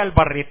 finca El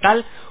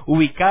Barretal,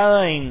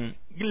 ubicada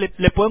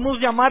 ¿le podemos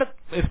llamar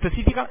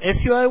específica,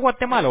 es Ciudad de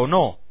Guatemala o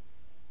no?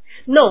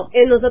 No,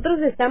 nosotros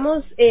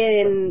estamos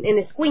en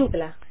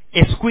Escuintla.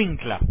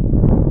 Escuintla.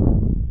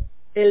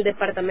 El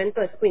departamento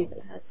de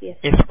Escuintla, así es.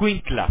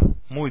 Escuintla,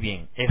 muy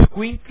bien.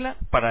 Escuintla,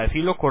 para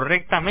decirlo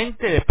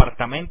correctamente,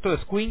 departamento de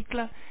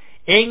Escuintla,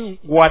 en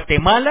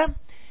Guatemala.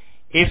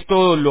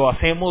 Esto lo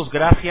hacemos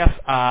gracias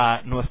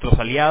a nuestros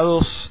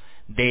aliados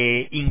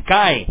de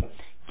INCAE,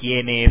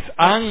 quienes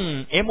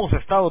hemos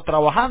estado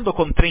trabajando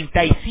con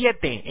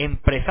 37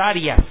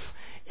 empresarias,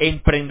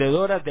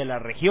 emprendedoras de la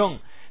región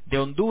de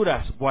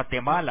Honduras,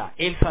 Guatemala,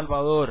 El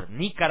Salvador,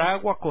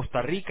 Nicaragua,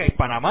 Costa Rica y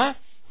Panamá.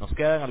 Nos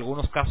quedan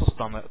algunos casos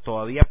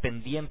todavía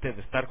pendientes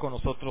de estar con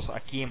nosotros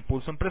aquí en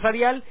Pulso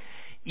Empresarial,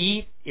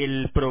 y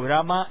el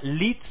programa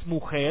Leads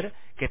Mujer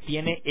que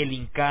tiene el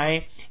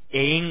INCAE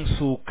en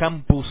su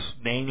campus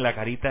en la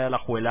Garita de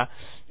Alajuela,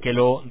 que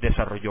lo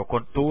desarrolló.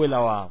 Tuve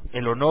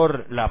el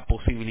honor, la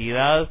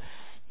posibilidad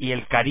y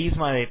el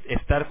carisma de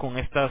estar con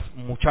estas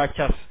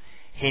muchachas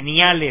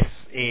geniales,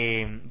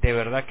 de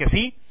verdad que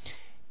sí,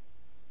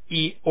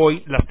 y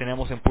hoy las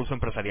tenemos en Pulso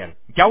Empresarial.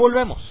 Ya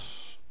volvemos.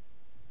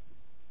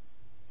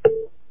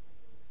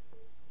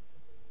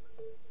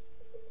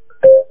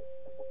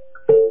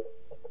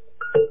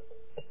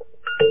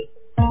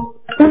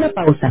 Una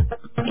pausa.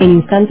 En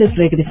instantes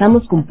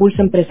regresamos con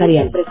Pulso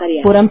Empresarial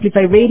por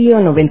Amplify Radio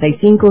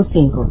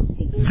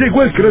 95.5.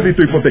 Llegó el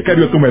crédito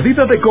hipotecario a tu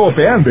medida de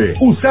Coopeande.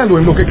 Úsalo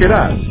en lo que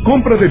querás.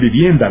 Compra de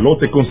vivienda,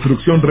 lote,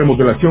 construcción,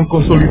 remodelación,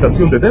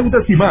 consolidación de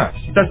deudas y más.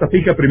 Tasa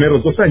fija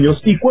primeros 2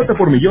 años y cuota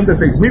por millón de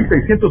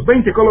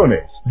 6,620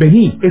 colones.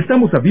 Vení,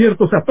 estamos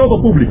abiertos a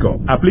todo público.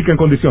 Aplican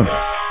condiciones.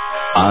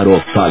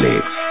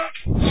 Arosales.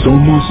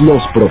 Somos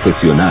los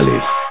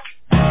profesionales.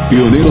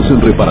 Pioneros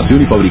en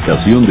reparación y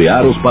fabricación de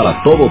aros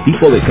para todo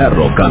tipo de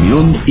carro,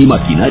 camión y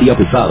maquinaria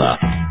pesada.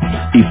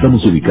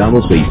 Estamos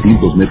ubicados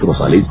 600 metros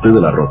al este de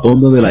la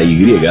rotonda de la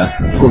Y,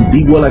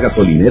 contigua a la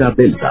gasolinera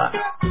Delta.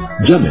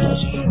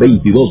 Llámenos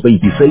 22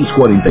 26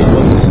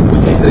 49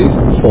 53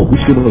 o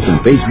búsquenos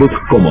en Facebook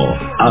como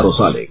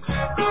Arosalex,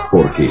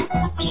 porque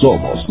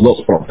somos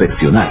los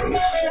profesionales.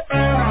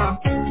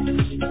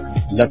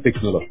 La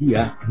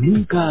tecnología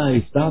nunca ha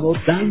estado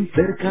tan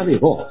cerca de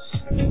vos.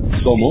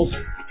 Somos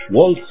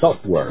Wall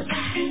Software.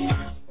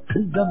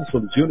 Brindamos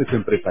soluciones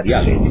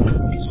empresariales,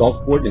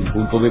 software en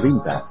punto de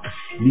venta,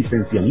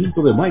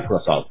 licenciamiento de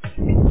Microsoft,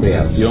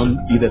 creación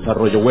y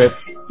desarrollo web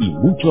y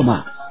mucho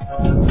más.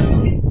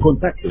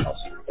 Contáctenos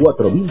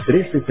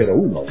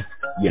 401301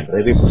 y en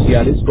redes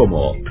sociales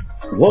como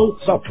World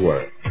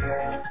Software.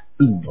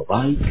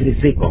 Innova y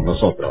crece con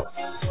nosotros.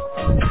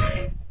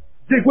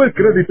 Llegó el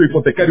crédito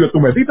hipotecario a tu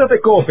medida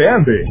de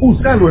Coopeande.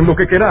 Úsalo en lo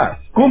que querás.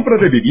 Compra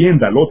de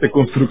vivienda, lote,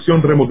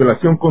 construcción,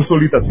 remodelación,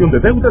 consolidación de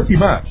deudas y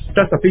más.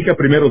 Tasa fija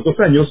primeros 2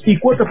 años y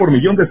cuota por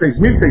millón de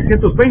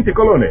 6.620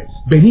 colones.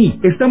 Vení,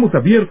 estamos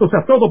abiertos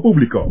a todo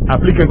público.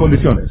 Aplican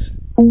condiciones.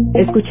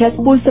 Escuchás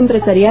Pulso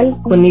Empresarial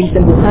con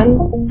Nielsen Buján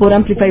por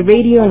Amplify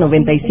Radio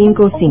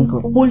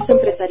 95.5. Pulso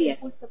Empresarial.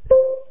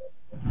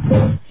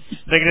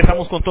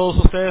 Regresamos con todos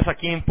ustedes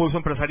aquí en Pulso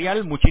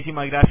Empresarial.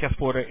 Muchísimas gracias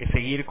por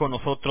seguir con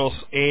nosotros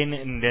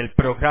en el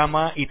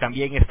programa y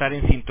también estar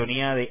en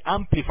sintonía de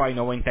Amplify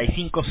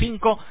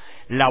 95.5,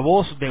 la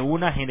voz de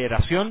una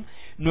generación.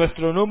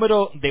 Nuestro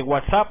número de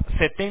WhatsApp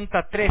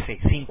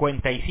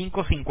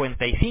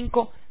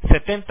 7013-5555,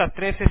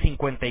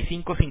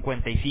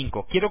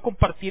 7013-5555. Quiero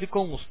compartir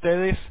con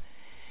ustedes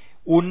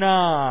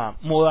una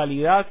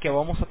modalidad que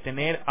vamos a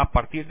tener a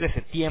partir de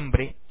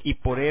septiembre y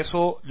por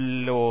eso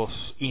los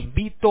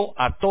invito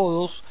a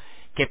todos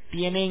que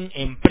tienen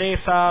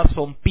empresas,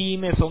 son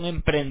pymes, son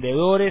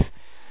emprendedores.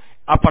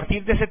 A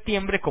partir de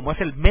septiembre, como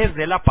es el mes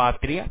de la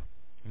patria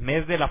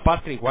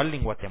igual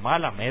en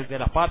Guatemala, mes de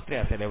la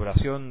patria,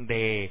 celebración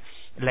de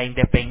la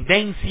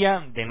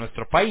independencia de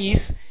nuestro país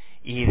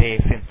y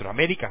de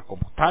Centroamérica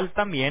como tal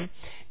también,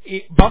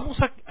 vamos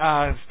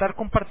a estar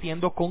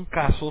compartiendo con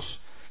casos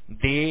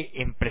de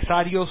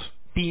empresarios,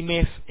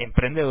 pymes,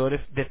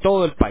 emprendedores de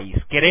todo el país.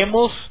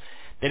 Tenemos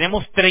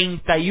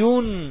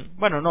 31,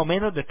 bueno, no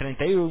menos de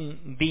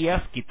 31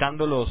 días,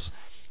 quitando los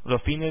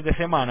fines de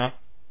semana,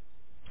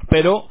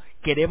 pero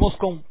queremos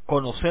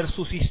conocer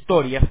sus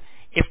historias.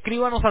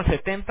 Escríbanos al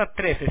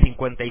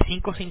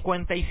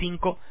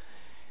 7013-5555,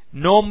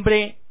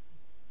 nombre,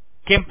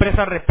 qué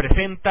empresa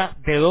representa,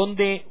 de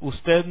dónde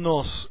usted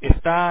nos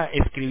está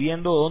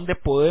escribiendo, dónde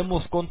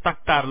podemos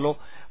contactarlo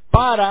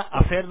para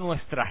hacer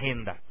nuestra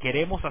agenda.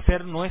 Queremos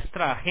hacer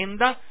nuestra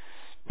agenda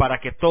para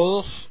que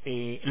todos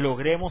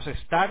logremos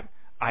estar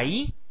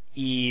ahí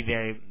y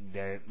de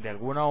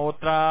alguna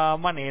otra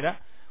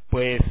manera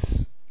pues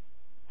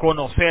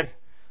conocer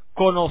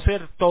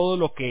todo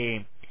lo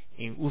que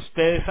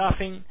ustedes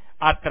hacen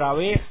a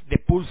través de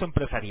Pulso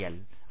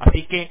Empresarial.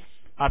 Así que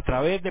a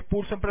través de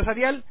Pulso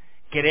Empresarial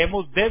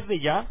queremos desde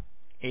ya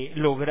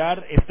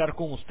lograr estar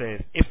con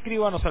ustedes.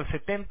 Escríbanos al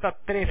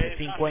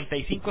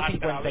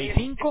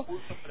 7013-5555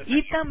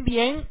 y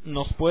también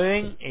nos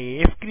pueden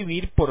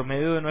escribir por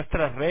medio de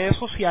nuestras redes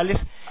sociales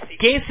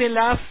que se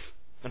las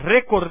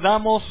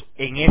recordamos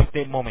en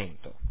este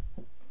momento.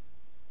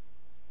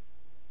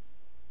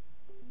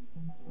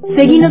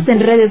 Seguinos en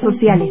redes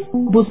sociales,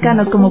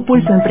 búscanos como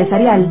Pulso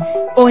Empresarial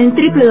o en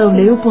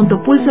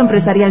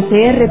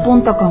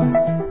www.pulsoempresarialcr.com.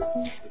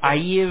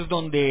 Ahí es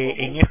donde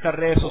en estas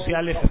redes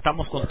sociales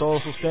estamos con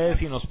todos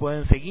ustedes y nos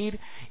pueden seguir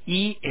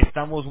y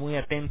estamos muy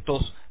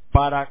atentos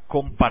para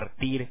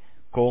compartir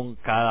con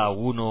cada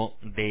uno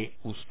de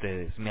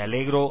ustedes. Me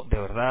alegro de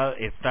verdad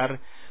estar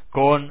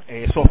con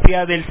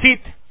Sofía Del Cid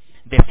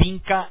de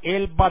Finca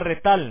El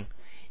Barretal,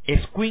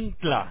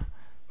 Escuintla,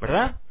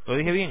 ¿verdad? ¿Lo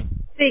dije bien?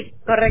 Sí,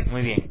 correcto.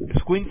 Muy bien.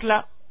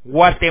 Escuintla,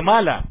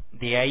 Guatemala.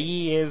 De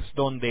ahí es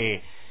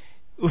donde...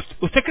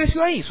 ¿Usted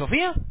creció ahí,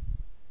 Sofía?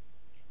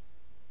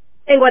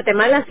 En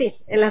Guatemala sí,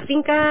 en la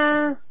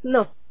finca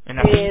no. En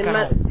la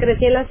finca no.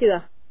 Crecí en la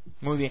ciudad.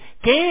 Muy bien.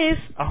 ¿Qué es,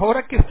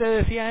 ahora que usted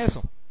decía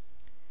eso?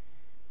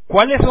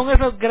 ¿Cuáles son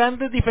esas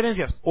grandes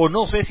diferencias? O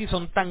no sé si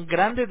son tan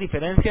grandes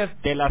diferencias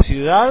de la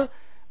ciudad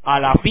a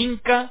la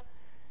finca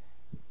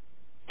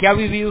que ha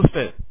vivido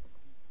usted.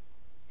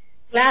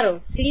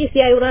 Claro, sí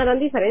hay una gran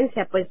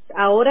diferencia. Pues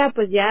ahora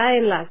pues ya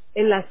en las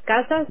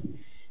casas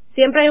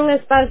siempre hay un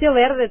espacio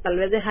verde, tal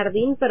vez de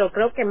jardín, pero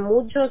creo que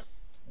muchos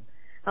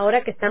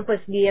ahora que están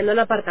pues viviendo en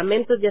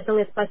apartamentos ya son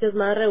espacios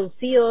más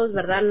reducidos,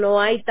 ¿verdad?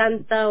 No hay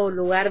tanto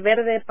lugar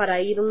verde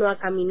para ir uno a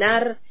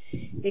caminar.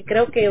 Y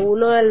creo que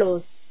uno de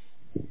los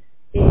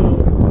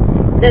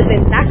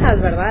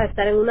desventajas, ¿verdad?, de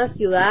estar en una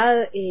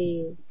ciudad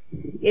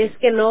es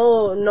que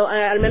no,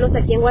 al menos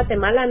aquí en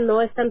Guatemala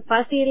no es tan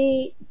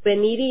fácil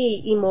venir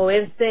y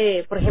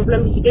moverse, por ejemplo,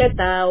 en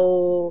bicicleta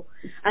o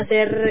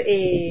hacer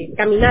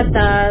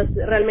caminatas.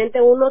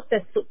 Realmente uno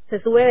se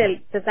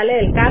sale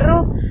del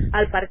carro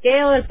al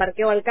parqueo, del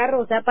parqueo al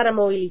carro, o sea, para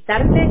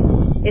movilizarse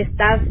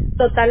estás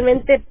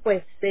totalmente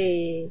pues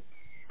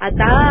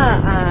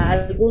atada a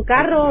algún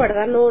carro,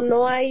 ¿verdad?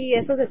 No hay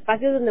esos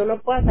espacios donde uno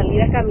pueda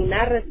salir a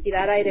caminar,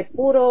 respirar aire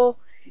puro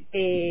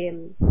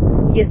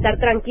y estar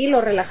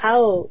tranquilo,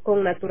 relajado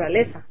con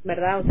naturaleza,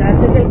 ¿verdad? O sea,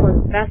 ese es el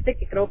contraste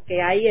que creo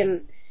que hay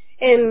en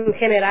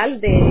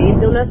general de ir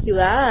de una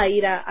ciudad a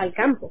ir al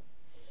campo.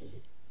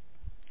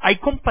 ¿Hay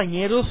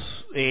compañeros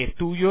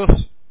tuyos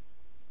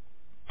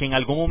que en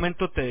algún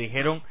momento te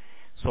dijeron,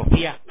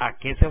 Sofía, ¿a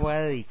qué se va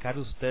a dedicar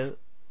usted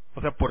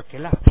O sea, ¿por qué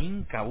la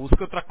finca?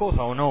 ¿Busca otra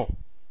cosa o no?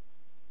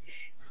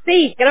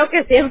 Sí, creo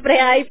que siempre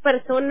hay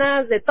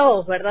personas de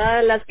todos,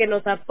 ¿verdad? Las que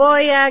nos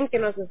apoyan, que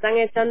nos están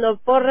echando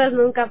porras,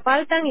 nunca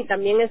faltan, y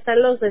también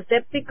están los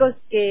escépticos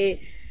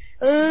que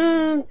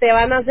te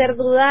van a hacer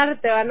dudar,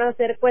 te van a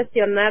hacer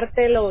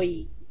cuestionártelo,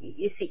 y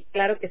sí,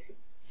 claro que sí.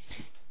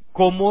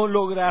 ¿Cómo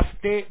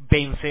lograste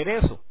vencer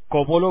eso?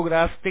 ¿Cómo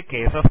lograste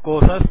que esas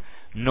cosas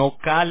no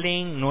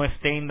calen, no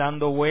estén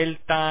dando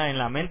vuelta en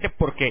la mente?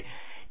 Porque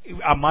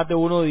a más de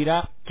uno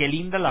dirá, qué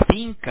linda la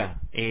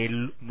finca,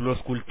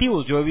 los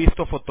cultivos. Yo he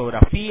visto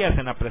fotografías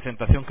en la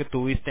presentación que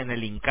tuviste en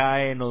el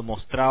INCAE, nos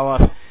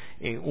mostrabas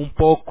un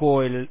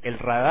poco el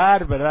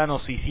radar, ¿verdad?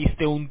 Nos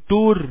hiciste un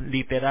tour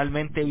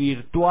literalmente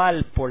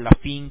virtual por la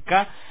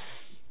finca,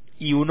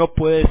 y uno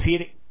puede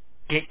decir,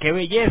 qué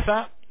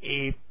belleza,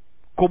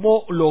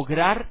 cómo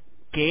lograr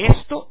que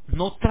esto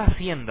no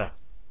trascienda.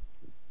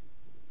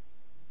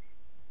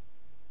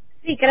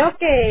 Sí, creo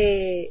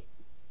que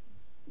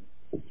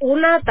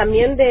una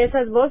también de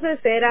esas voces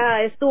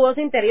es tu voz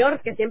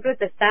interior, que siempre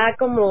te está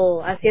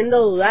como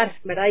haciendo dudar,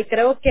 ¿verdad? Y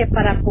creo que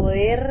para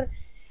poder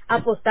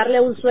apostarle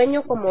a un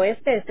sueño como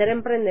este de ser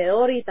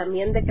emprendedor y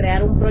también de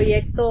crear un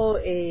proyecto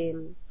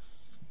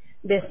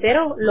de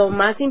cero, lo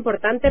más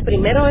importante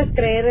primero es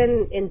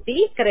creer en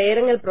ti, creer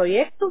en el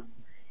proyecto,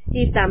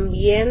 y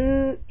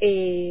también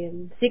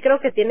sí creo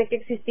que tiene que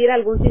existir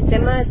algún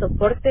sistema de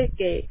soporte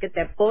que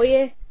te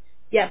apoye.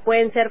 Ya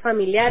pueden ser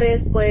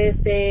familiares,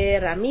 pueden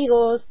ser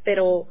amigos,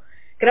 pero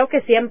creo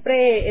que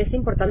siempre es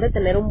importante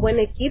tener un buen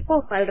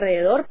equipo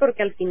alrededor,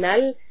 porque al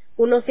final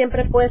uno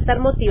siempre puede estar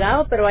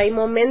motivado, pero hay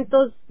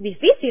momentos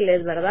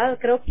difíciles, ¿verdad?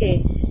 Creo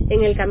que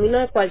en el camino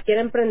de cualquier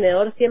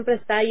emprendedor siempre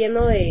está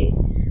lleno de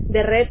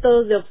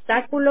retos, de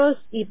obstáculos,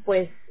 y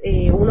pues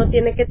uno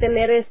tiene que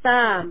tener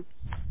esa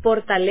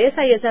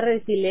fortaleza y esa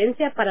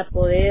resiliencia para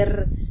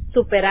poder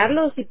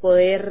superarlos y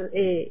poder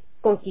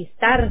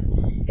conquistar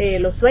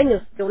los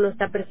sueños que uno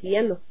está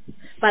persiguiendo.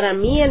 Para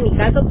mí, en mi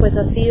caso, pues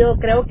ha sido,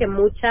 creo que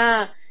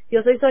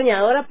yo soy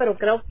soñadora, pero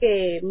creo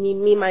que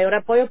mi mayor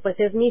apoyo pues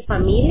es mi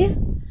familia,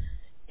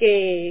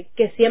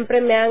 que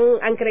siempre me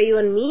han creído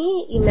en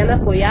mí y me han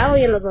apoyado,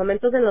 y en los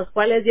momentos en los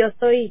cuales yo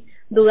estoy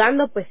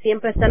dudando, pues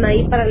siempre están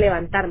ahí para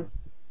levantarme.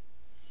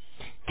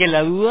 Que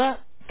la duda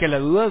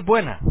es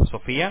buena,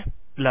 Sofía.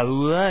 La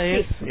duda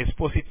es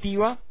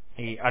positiva.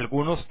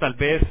 Algunos tal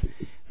vez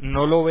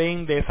no lo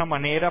ven de esa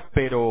manera,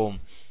 pero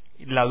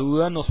la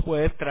duda nos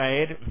puede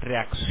traer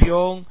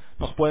reacción,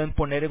 nos pueden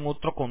poner en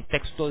otro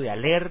contexto de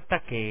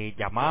alerta que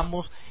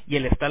llamamos, y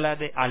el estar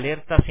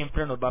alerta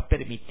siempre nos va a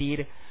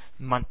permitir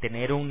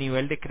mantener un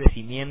nivel de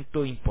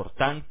crecimiento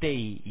importante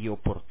y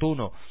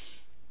oportuno.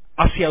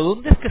 ¿Hacia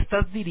dónde es que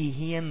estás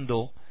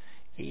dirigiendo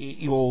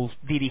o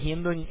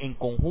dirigiendo en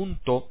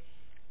conjunto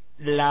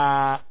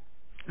la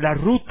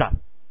ruta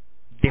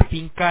de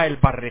Finca El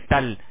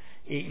Barretal?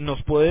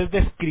 ¿Nos puedes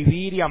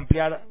describir y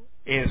ampliar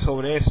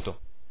sobre esto?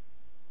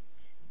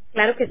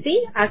 Claro que sí.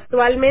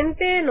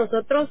 Actualmente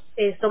nosotros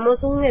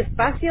somos un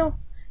espacio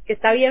que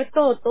está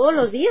abierto todos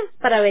los días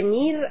para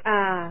venir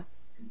a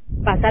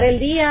pasar el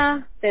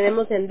día.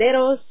 Tenemos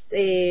senderos,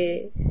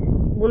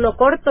 uno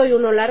corto y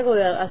uno largo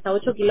de hasta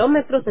 8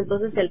 kilómetros,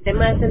 entonces el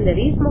tema de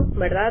senderismo,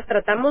 ¿verdad?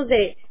 Tratamos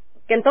de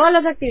que en todas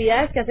las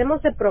actividades que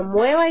hacemos se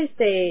promueva y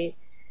se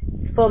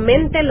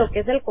fomente lo que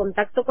es el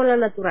contacto con la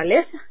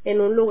naturaleza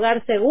en un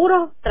lugar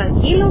seguro,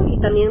 tranquilo, y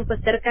también pues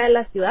cerca de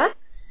la ciudad.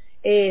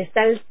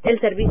 Está el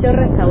servicio de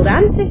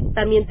restaurante,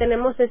 también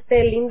tenemos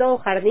este lindo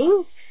jardín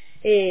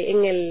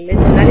en el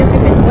escenario que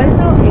me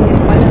encuentro, en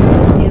el cual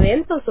hacemos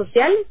eventos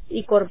sociales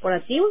y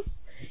corporativos,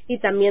 y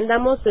también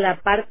damos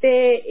la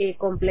parte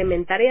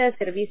complementaria de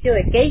servicio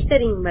de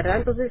catering, ¿verdad?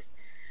 Entonces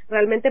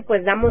realmente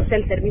pues damos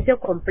el servicio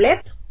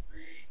completo.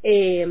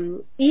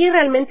 Y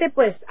realmente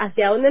pues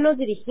hacia dónde nos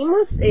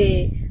dirigimos,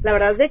 la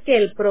verdad es de que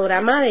el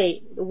programa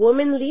de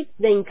Women Lead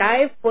de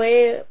INCAE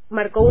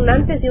marcó un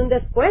antes y un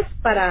después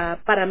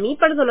para mí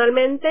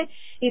personalmente,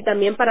 y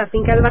también para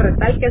Finca El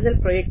Barretal, que es el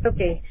proyecto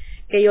que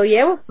yo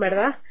llevo,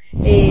 ¿verdad?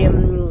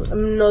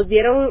 Nos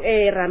dieron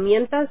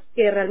herramientas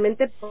que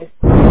realmente pues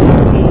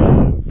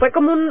fue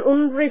como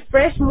un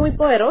refresh muy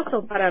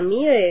poderoso para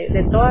mí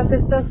de todas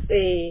estas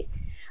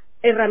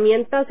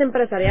herramientas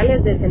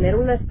empresariales, de tener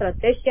una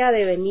estrategia,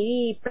 de venir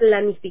y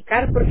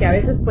planificar, porque a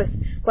veces pues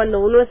cuando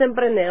uno es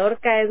emprendedor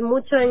caes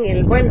mucho en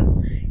el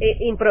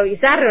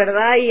improvisar,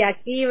 ¿verdad? Y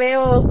aquí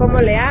veo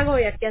cómo le hago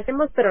y aquí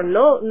hacemos, pero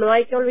no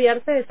hay que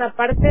olvidarse de esa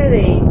parte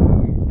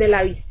de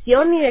la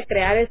visión y de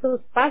crear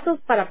esos pasos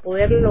para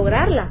poder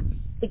lograrla,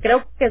 y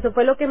creo que eso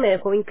fue lo que me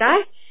dejó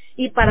INCAE.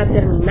 Y para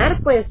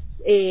terminar, pues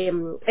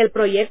el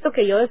proyecto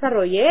que yo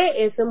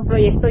desarrollé es un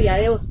proyecto ya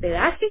de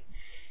hospedaje.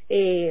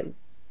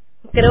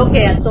 Creo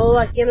que todo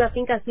aquí en la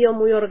finca ha sido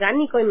muy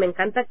orgánico, y me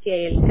encanta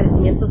que el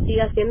crecimiento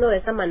siga siendo de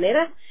esa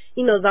manera,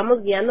 y nos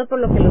vamos guiando por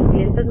lo que los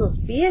clientes nos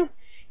piden,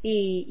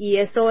 y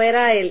eso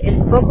era el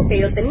foco que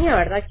yo tenía,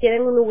 ¿verdad?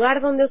 Quieren un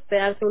lugar donde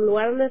hospedarse,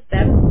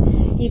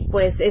 y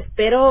pues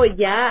espero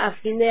ya a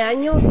fin de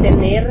año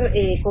tener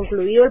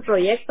concluido el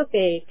proyecto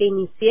que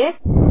inicié,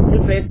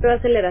 el proyecto de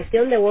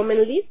aceleración de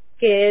Women Lead,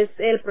 que es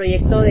el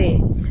proyecto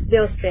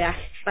de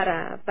hospedaje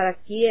para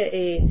aquí,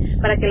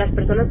 para que las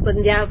personas pues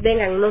ya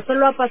vengan no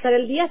solo a pasar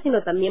el día,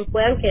 sino también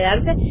puedan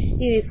quedarse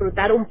y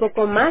disfrutar un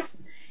poco más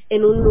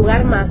en un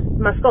lugar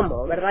más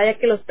cómodo, ¿verdad? Ya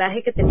que el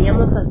hospedaje que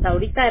teníamos hasta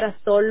ahorita era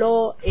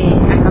solo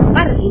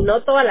acampar, y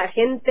no toda la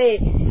gente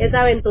es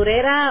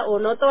aventurera, o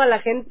no toda la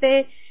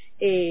gente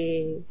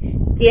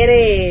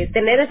quiere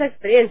tener esa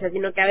experiencia,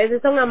 sino que a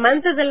veces son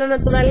amantes de la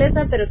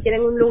naturaleza, pero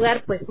quieren un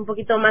lugar pues un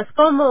poquito más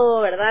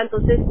cómodo, ¿verdad?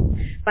 Entonces,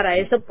 para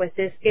eso pues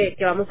es que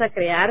vamos a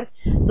crear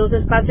 2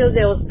 espacios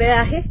de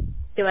hospedaje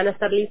que van a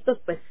estar listos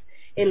pues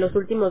en los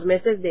últimos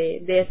meses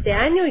de este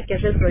año, y que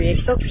es el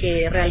proyecto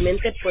que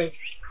realmente pues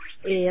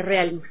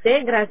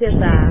realicé gracias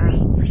a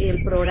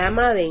el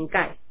programa de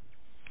ENCAE.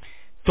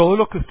 Todo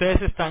lo que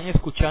ustedes están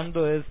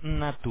escuchando es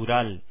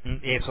natural.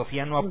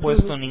 Sofía no ha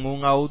puesto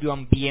ningún audio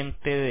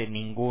ambiente de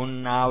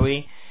ningún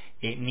ave,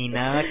 ni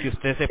nada que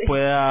usted se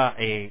pueda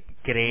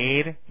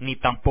creer, ni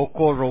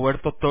tampoco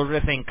Roberto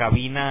Torres en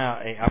cabina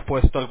ha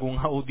puesto algún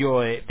audio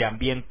de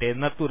ambiente. Es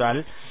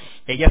natural.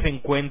 Ella se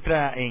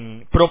encuentra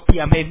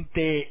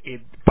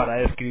propiamente, para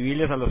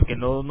describirles a los que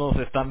no nos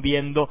están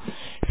viendo,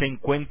 se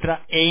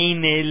encuentra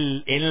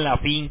en la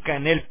finca,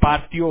 en el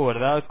patio,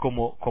 ¿verdad?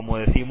 Como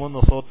decimos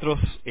nosotros,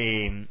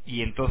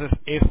 y entonces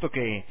esto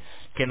que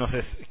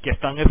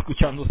están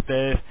escuchando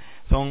ustedes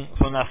son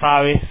las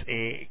aves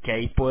que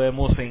ahí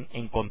podemos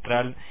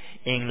encontrar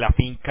en la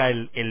finca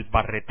el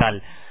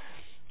Barretal.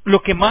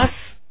 Lo que más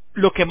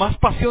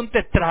pasión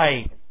te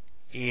trae,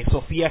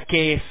 Sofía,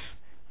 ¿qué es?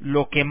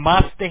 Lo que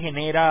más te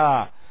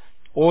genera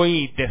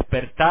hoy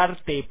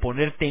despertarte,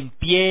 ponerte en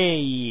pie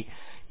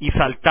y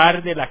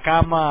saltar de la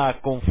cama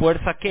con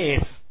fuerza, ¿qué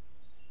es?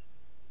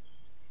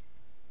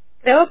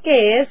 Creo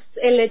que es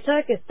el hecho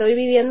de que estoy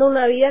viviendo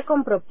una vida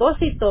con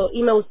propósito,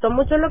 y me gustó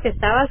mucho lo que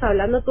estabas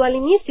hablando tú al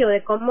inicio,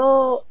 de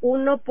cómo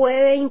uno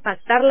puede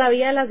impactar la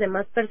vida de las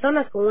demás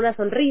personas con una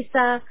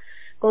sonrisa,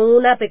 con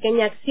una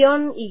pequeña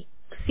acción, y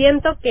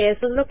siento que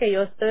eso es lo que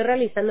yo estoy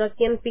realizando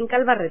aquí en Finca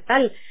El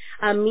Barretal.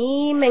 A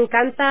mí me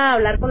encanta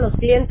hablar con los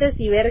clientes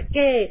y ver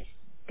que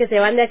se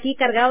van de aquí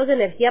cargados de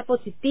energía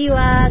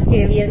positiva,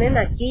 que vienen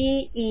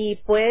aquí y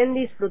pueden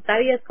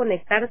disfrutar y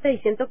desconectarse, y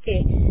siento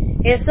que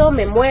eso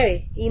me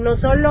mueve, y no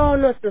solo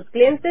nuestros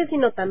clientes,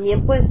 sino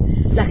también pues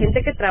la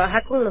gente que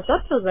trabaja con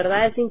nosotros,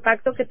 ¿verdad? Ese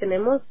impacto que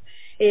tenemos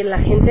en la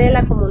gente de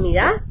la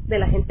comunidad, de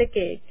la gente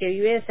que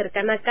vive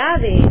cercana acá,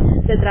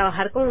 de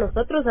trabajar con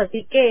nosotros.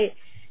 Así que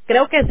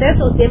creo que es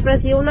eso. Siempre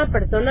he sido una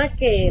persona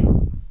que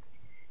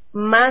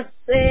más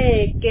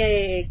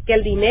que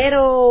el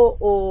dinero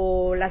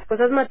o las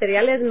cosas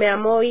materiales me ha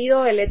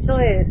movido el hecho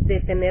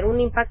de tener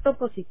un impacto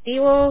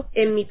positivo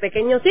en mi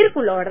pequeño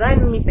círculo, ¿verdad?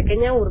 En mi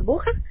pequeña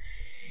burbuja.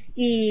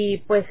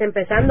 Y pues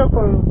empezando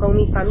con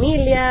mi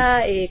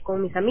familia,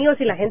 con mis amigos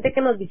y la gente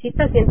que nos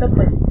visita, siento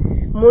pues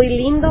muy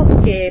lindo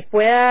que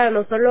pueda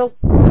no solo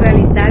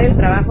realizar el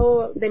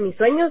trabajo de mis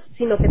sueños,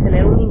 sino que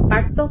tener un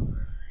impacto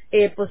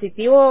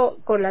positivo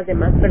con las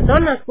demás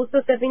personas. Justo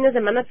este fin de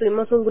semana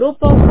tuvimos un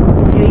grupo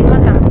que vino a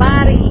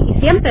acampar, y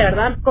siempre,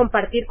 ¿verdad?,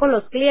 compartir con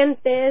los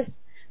clientes,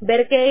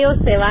 ver que ellos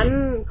se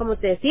van, como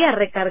te decía,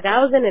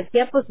 recargados de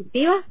energía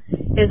positiva,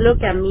 es lo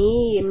que a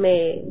mí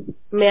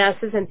me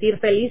hace sentir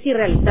feliz y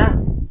realizada.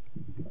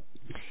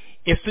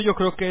 Esto yo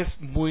creo que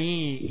es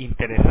muy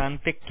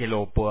interesante que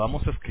lo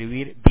podamos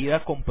escribir,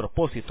 Vida con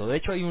Propósito. De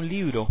hecho, hay un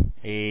libro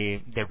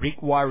de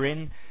Rick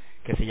Warren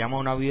que se llama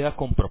Una vida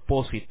con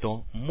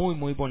propósito, muy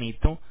muy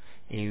bonito,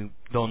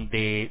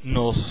 donde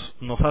nos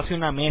hace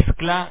una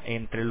mezcla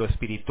entre lo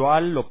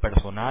espiritual, lo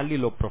personal y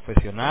lo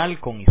profesional,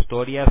 con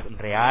historias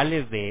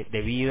reales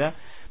de vida,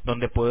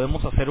 donde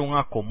podemos hacer un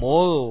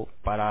acomodo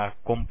para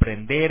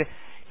comprender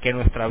que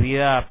nuestra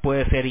vida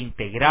puede ser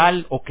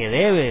integral, o que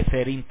debe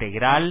ser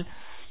integral.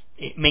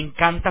 Me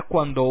encanta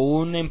cuando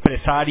un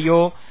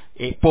empresario,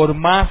 por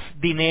más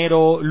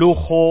dinero,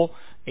 lujo,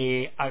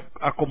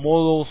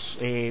 acomodos,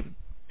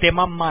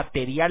 tema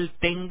material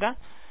tenga,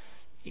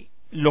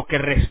 lo que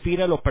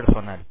respira lo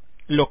personal,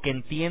 lo que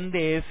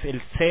entiende es el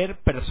ser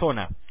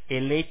persona,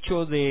 el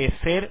hecho de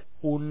ser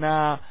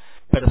una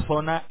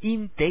persona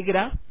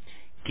íntegra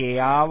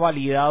que ha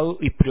validado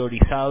y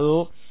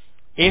priorizado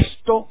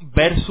esto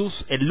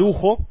versus el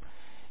lujo,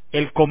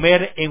 el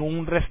comer en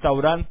un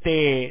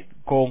restaurante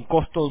con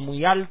costos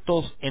muy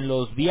altos, en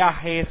los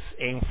viajes,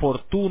 en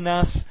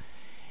fortunas,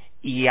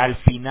 y al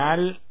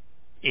final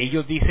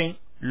ellos dicen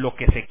lo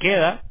que se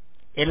queda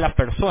es la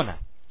persona.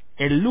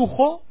 El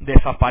lujo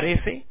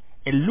desaparece,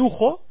 el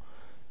lujo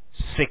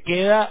se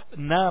queda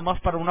nada más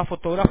para una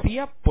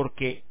fotografía,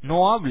 porque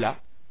no habla,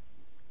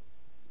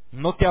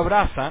 no te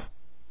abraza,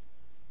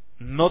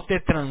 no te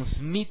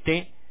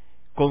transmite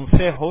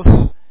consejos,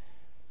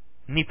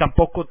 ni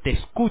tampoco te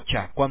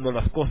escucha cuando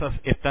las cosas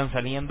están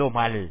saliendo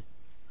mal,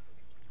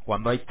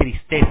 cuando hay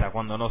tristeza,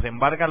 cuando nos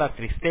embarga la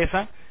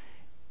tristeza.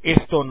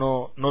 Esto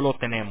no lo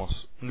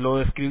tenemos. Lo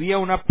describía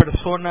una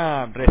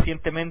persona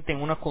recientemente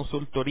en una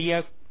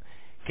consultoría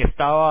que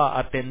estaba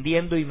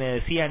atendiendo y me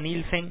decía: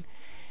 Nielsen,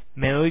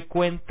 me doy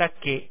cuenta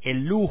que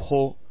el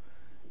lujo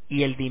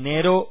y el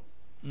dinero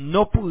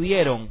no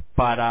pudieron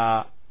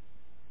para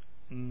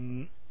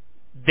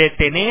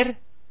detener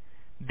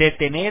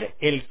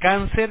el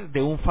cáncer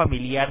de un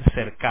familiar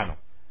cercano.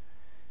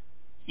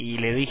 Y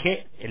le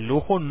dije: el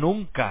lujo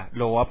nunca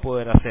lo va a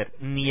poder hacer,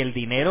 ni el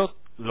dinero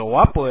lo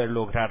va a poder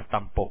lograr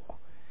tampoco.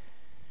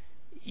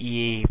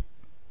 Y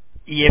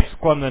es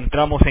cuando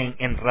entramos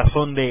en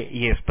razón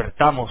y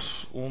despertamos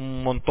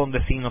un montón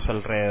de signos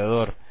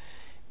alrededor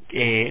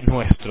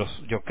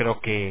nuestros, yo creo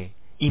que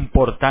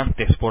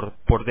importantes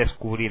por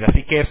descubrir.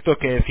 Así que esto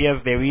que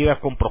decías de vida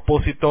con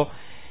propósito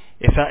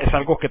es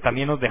algo que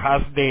también nos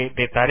dejas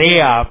de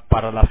tarea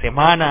para la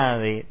semana,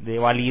 de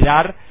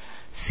validar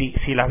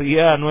si la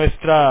vida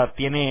nuestra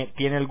tiene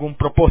algún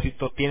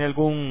propósito, tiene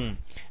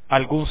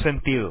algún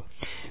sentido.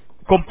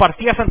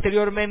 Compartías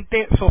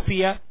anteriormente,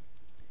 Sofía,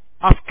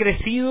 has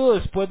crecido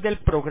después del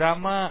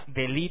programa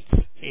de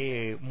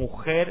Leads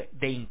Mujer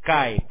de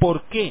INCAE.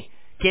 ¿Por qué?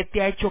 ¿Qué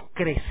te ha hecho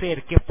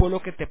crecer? ¿Qué fue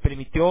lo que te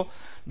permitió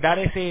dar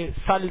ese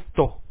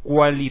salto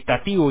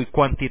cualitativo y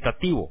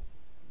cuantitativo?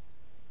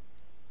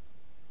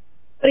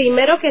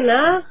 Primero que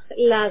nada,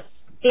 las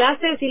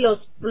clases y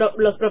los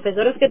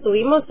profesores que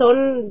tuvimos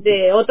son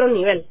de otro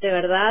nivel, de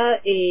verdad.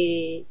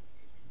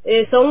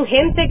 Son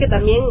gente que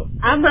también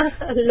ama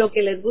lo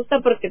que les gusta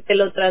porque te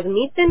lo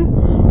transmiten.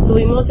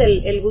 Tuvimos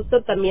el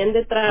gusto también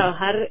de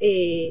trabajar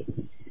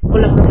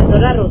con la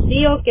profesora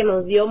Rocío, que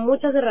nos dio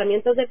muchas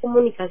herramientas de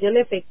comunicación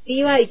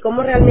efectiva y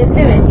cómo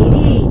realmente venir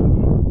y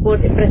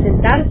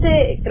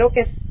presentarse. Creo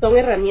que son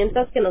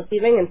herramientas que nos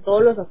sirven en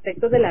todos los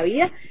aspectos de la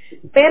vida,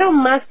 pero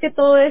más que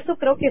todo eso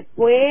creo que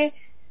fue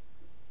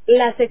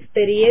las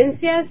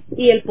experiencias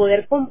y el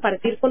poder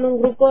compartir con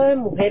un grupo de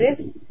mujeres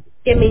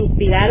que me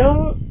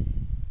inspiraron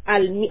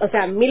al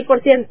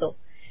 1000%.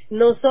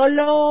 No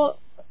solo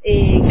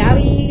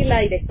Gaby, la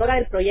directora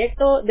del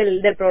proyecto,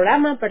 del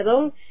programa,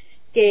 perdón,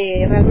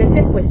 que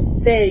realmente pues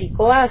se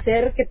dedicó a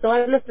hacer que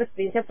toda nuestra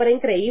experiencia fuera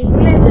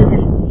increíble desde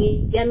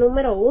el día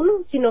número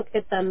 1, sino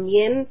que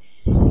también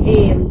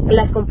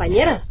las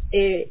compañeras,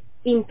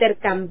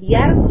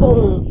 intercambiar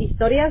con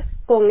historias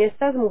con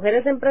estas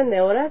mujeres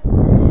emprendedoras,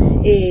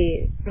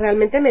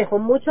 realmente me dejó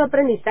mucho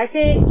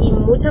aprendizaje y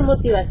mucha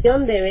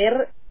motivación de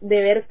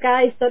ver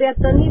cada historia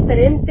tan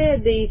diferente,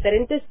 de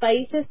diferentes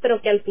países,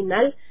 pero que al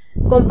final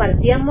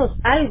compartíamos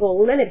algo,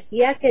 una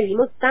energía que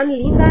vimos tan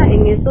linda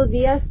en esos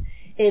días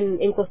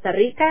en Costa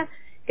Rica,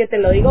 que te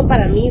lo digo,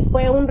 para mí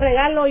fue un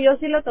regalo. Yo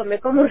sí lo tomé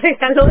como un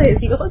regalo de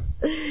Dios,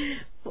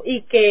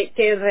 y que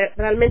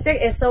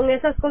realmente son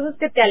esas cosas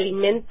que te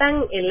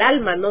alimentan el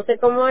alma, no sé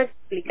cómo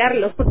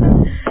explicarlo.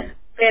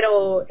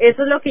 Pero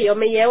eso es lo que yo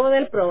me llevo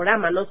del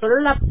programa, no solo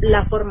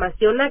la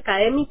formación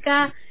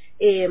académica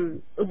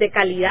de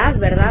calidad,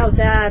 ¿verdad? O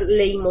sea,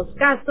 leímos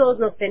casos,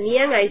 nos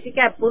tenían ahí sí que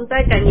a punta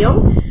de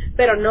cañón,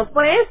 pero no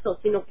fue eso,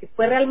 sino que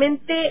fue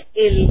realmente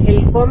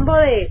el combo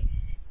de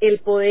el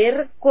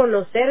poder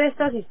conocer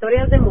estas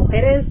historias de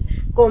mujeres,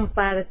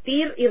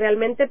 compartir, y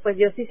realmente pues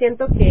yo sí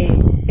siento que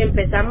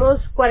empezamos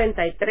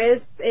 40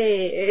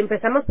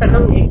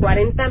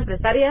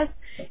 empresarias,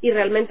 y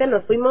realmente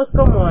nos fuimos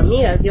como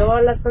amigas. Yo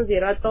las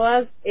considero a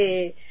todas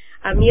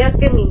amigas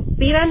que me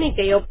inspiran y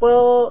que yo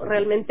puedo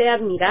realmente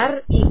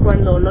admirar, y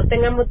cuando no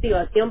tenga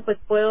motivación pues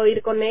puedo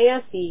ir con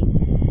ellas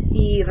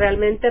y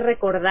realmente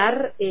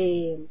recordar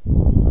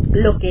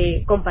lo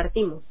que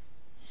compartimos.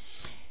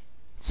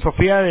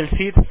 Sofía Del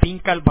Cid,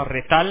 Finca El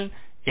Barretal,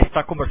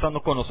 está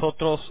conversando con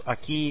nosotros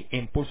aquí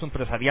en Pulso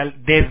Empresarial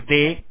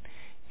desde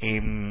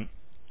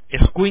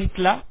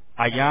Escuintla,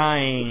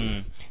 allá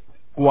en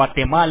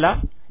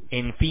Guatemala,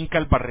 en Finca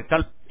El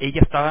Barretal.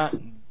 Ella está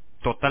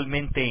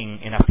totalmente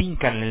en la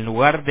finca, en el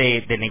lugar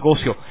de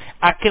negocio.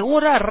 ¿A qué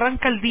hora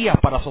arranca el día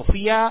para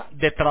Sofía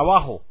de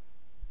trabajo?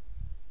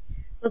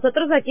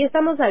 Nosotros aquí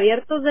estamos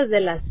abiertos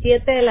desde las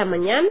 7 de la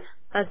mañana,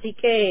 así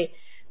que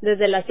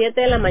desde las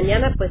 7 de la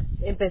mañana pues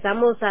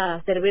empezamos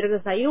a servir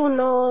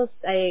desayunos,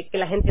 que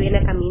la gente viene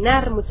a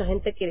caminar, mucha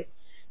gente que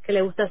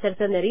le gusta hacer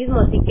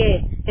senderismo, así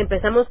que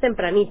empezamos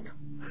tempranito.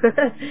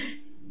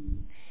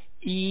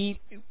 Y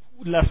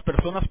las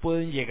personas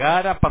pueden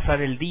llegar a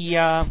pasar el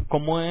día.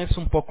 ¿Cómo es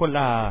un poco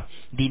la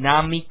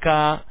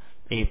dinámica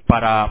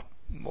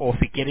o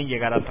si quieren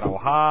llegar a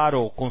trabajar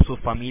o con sus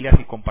familias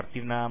y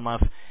compartir nada más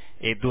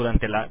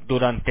durante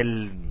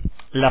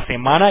la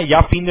semana?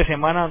 Ya fin de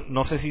semana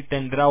no sé si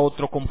tendrá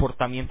otro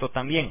comportamiento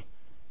también.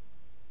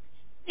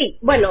 Sí,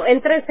 bueno,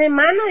 entre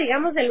semana,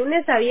 digamos de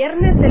lunes a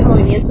viernes, el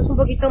movimiento es un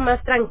poquito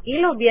más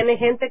tranquilo. Viene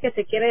gente que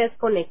se quiere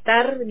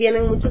desconectar,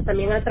 vienen muchos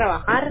también a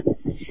trabajar,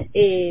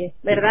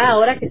 ¿verdad?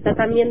 Ahora que está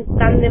también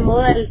tan de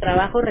moda el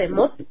trabajo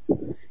remoto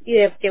y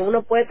de que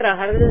uno puede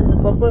trabajar desde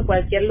su compu de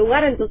cualquier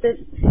lugar, entonces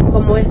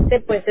como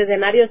pues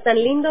escenario es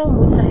tan lindo,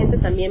 mucha gente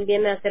también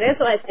viene a hacer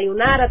eso, a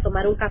desayunar, a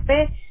tomar un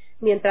café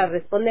mientras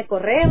responde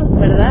correos,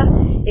 ¿verdad?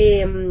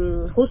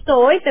 Justo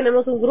hoy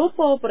tenemos un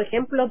grupo, por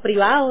ejemplo,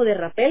 privado de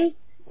rappel,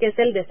 que es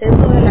el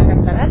descenso de la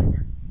catarata.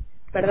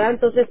 ¿verdad?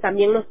 Entonces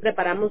también nos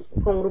preparamos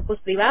con grupos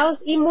privados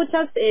y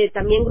muchas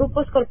también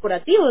grupos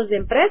corporativos de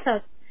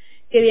empresas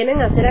que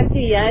vienen a hacer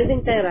actividades de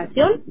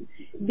integración,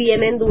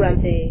 vienen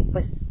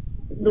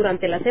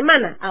durante la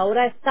semana.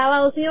 Ahora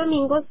sábados y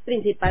domingos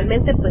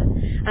principalmente pues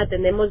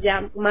atendemos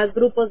ya más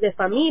grupos de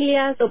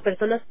familias o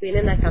personas que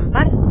vienen a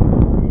acampar,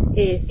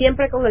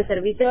 siempre con el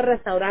servicio de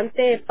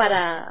restaurante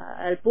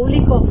para el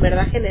público,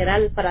 ¿verdad?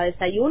 General, para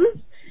desayunos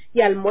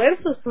y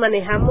almuerzos.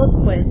 Manejamos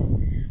pues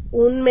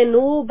un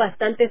menú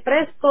bastante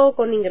fresco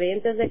con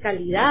ingredientes de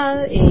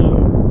calidad,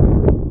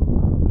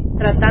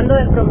 tratando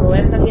de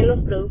promover también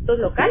los productos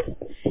locales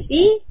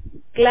y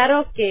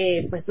claro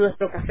que pues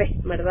nuestro café,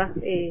 ¿verdad?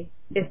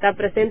 Está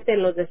presente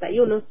en los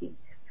desayunos y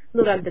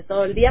durante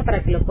todo el día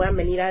para que lo puedan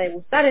venir a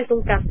degustar. Es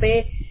un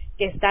café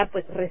que está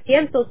pues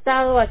recién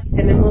tostado, aquí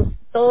tenemos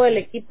todo el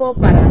equipo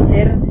para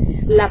hacer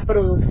la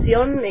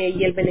producción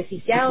y el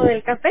beneficiado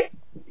del café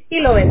y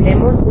lo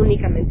vendemos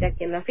únicamente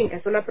aquí en la finca.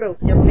 Es una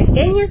producción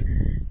pequeña,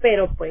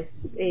 pero pues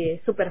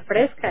súper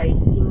fresca y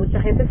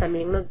mucha gente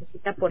también nos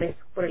visita por eso,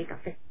 por el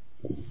café.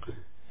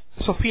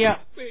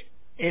 Sofía,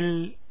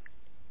 el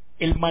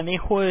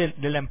manejo de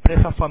la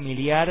empresa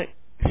familiar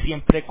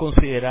siempre he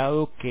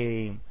considerado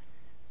que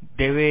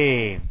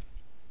debe,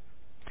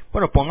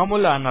 bueno, pongamos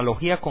la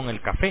analogía con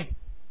el café.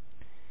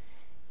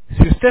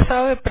 Si usted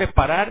sabe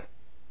preparar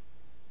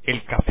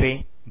el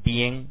café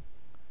bien,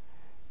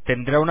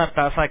 tendrá una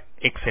taza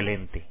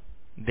excelente,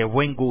 de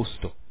buen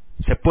gusto.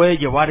 Se puede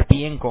llevar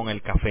bien con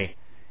el café.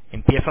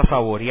 Empieza a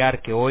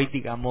saborear, que hoy,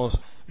 digamos,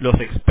 los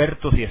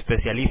expertos y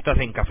especialistas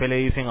en café le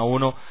dicen a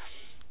uno,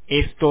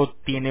 esto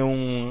tiene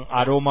un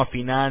aroma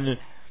final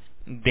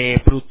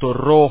de frutos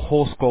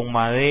rojos, con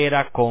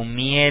madera, con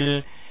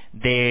miel,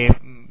 de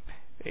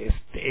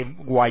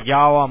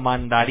guayaba,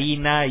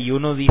 mandarina, y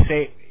uno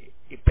dice,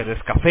 pero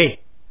es café.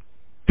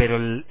 Pero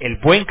el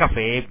buen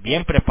café,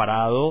 bien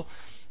preparado,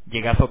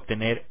 llegas a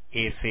obtener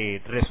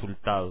ese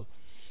resultado.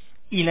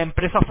 Y la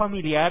empresa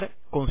familiar,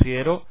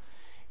 considero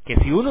que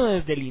si uno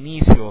desde el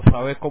inicio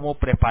sabe cómo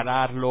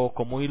prepararlo,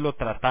 cómo irlo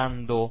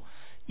tratando,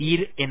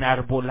 ir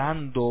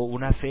enarbolando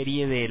una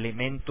serie de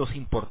elementos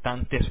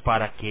importantes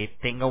para que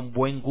tenga un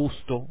buen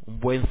gusto, un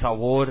buen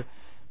sabor,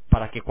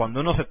 para que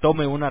cuando uno se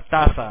tome una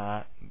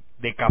taza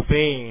de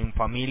café en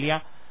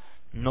familia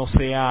no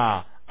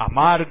sea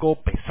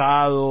amargo,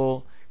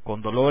 pesado,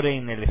 con dolor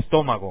en el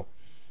estómago.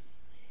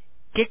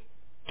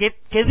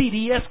 ¿Qué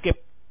dirías que,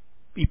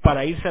 y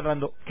para ir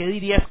cerrando, qué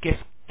dirías que es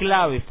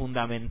clave,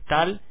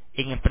 fundamental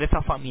en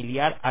empresa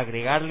familiar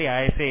agregarle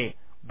a ese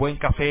buen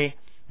café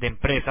de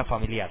empresa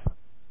familiar?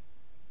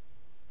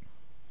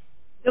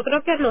 Yo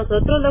creo que a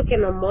nosotros lo que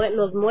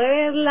nos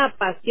mueve es la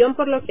pasión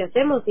por lo que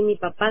hacemos, y mi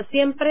papá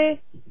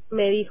siempre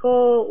me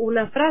dijo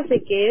una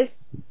frase que es: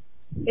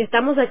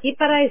 estamos aquí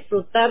para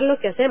disfrutar lo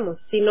que hacemos.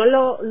 Si no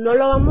lo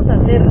vamos a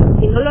hacer,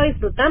 si no lo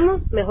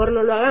disfrutamos, mejor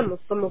no lo hagamos.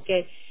 Como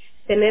que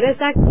tener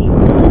esa actitud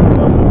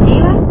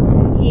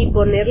positiva y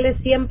ponerle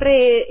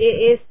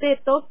siempre este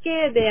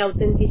toque de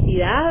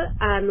autenticidad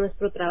a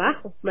nuestro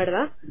trabajo,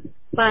 ¿verdad?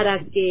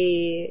 Para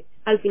que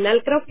al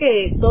final creo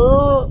que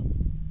todo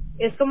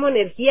es como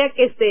energía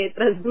que se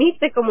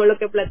transmite, como lo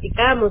que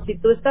platicábamos. Si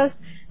tú estás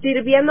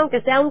sirviendo,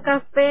 aunque sea un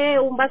café,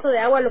 un vaso de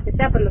agua, lo que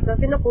sea, pero lo estás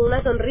haciendo con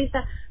una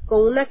sonrisa,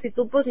 con una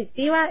actitud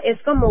positiva,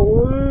 es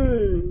como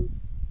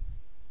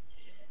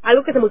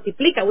algo que se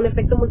multiplica, un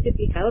efecto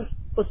multiplicador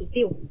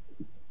positivo.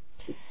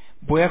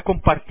 Voy a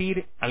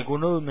compartir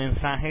algunos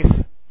mensajes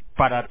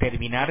para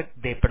terminar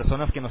de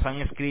personas que nos han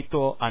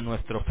escrito a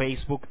nuestro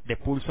Facebook de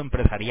Pulso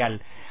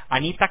Empresarial.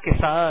 Anita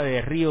Quesada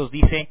de Ríos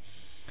dice: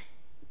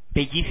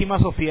 bellísima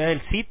Sofía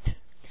del Cid.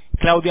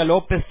 Claudia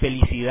López,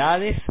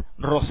 felicidades.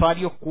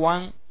 Rosario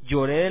Juan,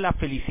 lloré de la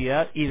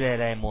felicidad y de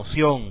la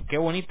emoción. Qué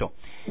bonito.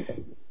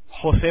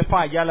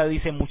 Josefa Ayala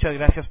dice: muchas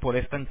gracias por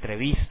esta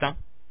entrevista.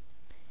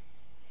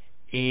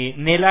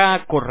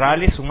 Nela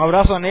Corrales, un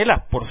abrazo a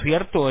Nela, por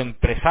cierto,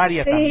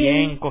 empresaria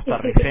también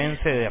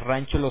costarricense de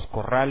Rancho Los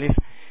Corrales,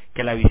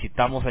 que la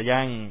visitamos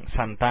allá en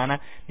Santana.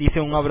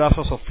 Dice: un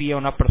abrazo a Sofía,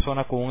 una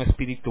persona con un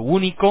espíritu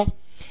único.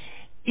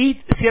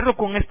 Y cierro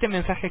con este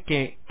mensaje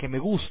que me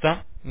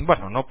gusta,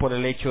 bueno, no por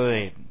el hecho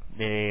de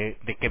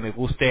que me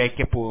guste hay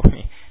que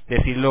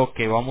decirlo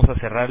que vamos a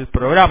cerrar el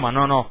programa,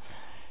 no,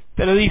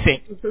 pero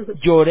dice: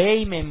 lloré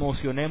y me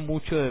emocioné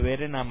mucho de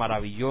ver en la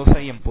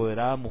maravillosa y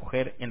empoderada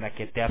mujer en la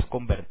que te has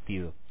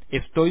convertido.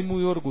 Estoy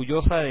muy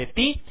orgullosa de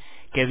ti,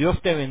 que Dios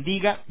te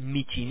bendiga,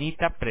 mi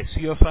chinita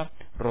preciosa,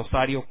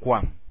 Rosario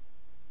Juan.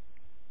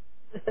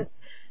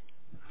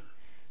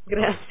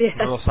 Gracias.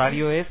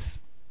 Rosario es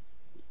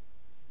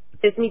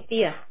mi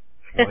tía.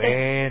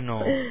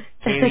 Bueno,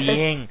 qué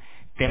bien.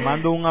 Te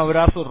mando un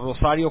abrazo,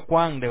 Rosario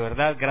Juan, de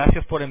verdad,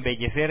 gracias por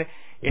embellecer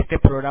este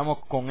programa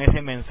con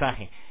ese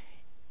mensaje.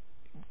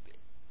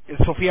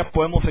 Sofía,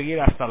 podemos seguir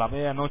hasta la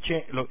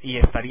medianoche y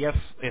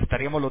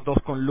estaríamos los dos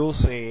con luz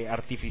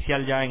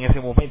artificial ya en ese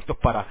momento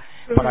para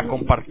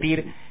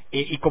compartir.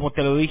 Y como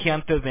te lo dije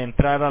antes de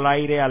entrar al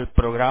aire al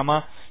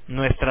programa,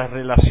 nuestra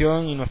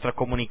relación y nuestra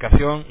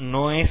comunicación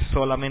no es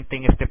solamente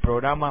en este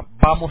programa.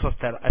 Vamos a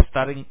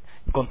estar en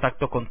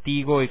contacto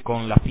contigo y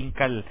con la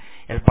finca El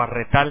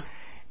Parretal.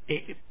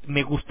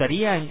 Me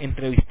gustaría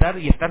entrevistar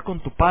y estar con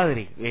tu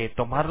padre,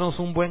 tomarnos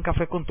un buen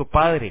café con tu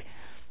padre.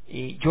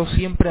 Yo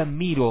siempre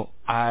admiro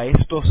a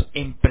estos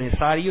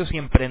empresarios y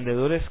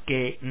emprendedores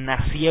que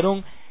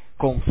nacieron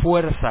con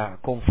fuerza,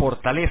 con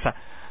fortaleza,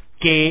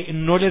 que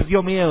no les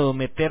dio miedo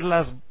meter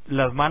las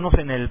manos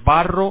en el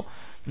barro,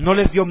 no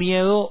les dio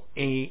miedo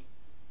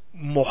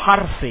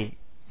mojarse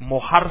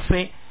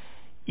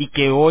y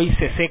que hoy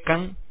se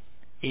secan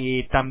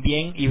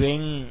también y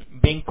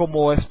ven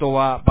cómo esto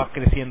va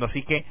creciendo.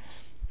 Así que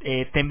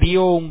te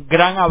envío un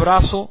gran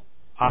abrazo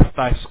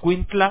hasta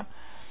Escuintla,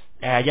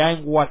 allá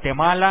en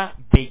Guatemala,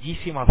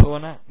 bellísima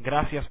zona.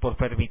 Gracias por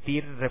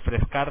permitir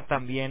refrescar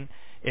también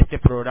este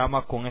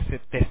programa con ese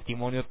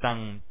testimonio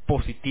tan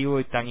positivo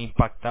y tan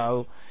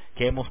impactado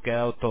que hemos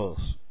quedado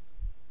todos.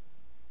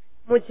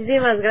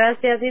 Muchísimas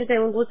gracias, Ilse,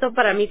 un gusto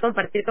para mí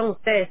compartir con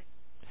ustedes.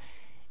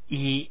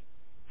 Y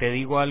te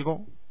digo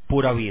algo,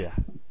 pura vida.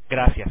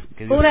 Gracias.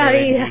 Que Dios pura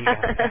te vida.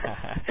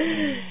 bendiga.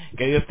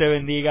 Que Dios te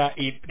bendiga.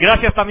 Y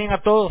gracias también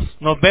a todos.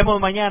 Nos vemos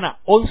mañana,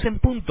 11 en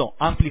punto.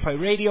 Amplify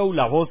Radio,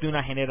 la voz de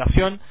una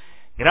generación.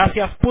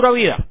 Gracias, pura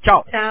vida.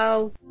 Chao.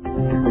 Chao.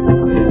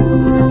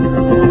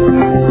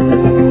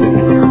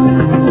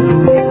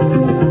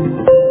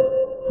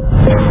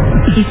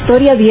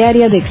 Historia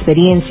diaria de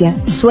experiencia,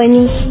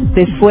 sueños,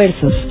 de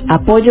esfuerzos,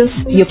 apoyos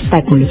y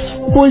obstáculos.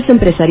 Pulso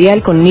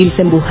Empresarial con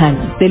Nilsen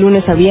Buján, de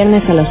lunes a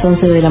viernes a las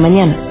 11 de la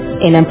mañana,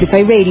 en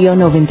Amplify Radio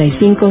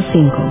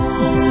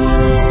 95.5.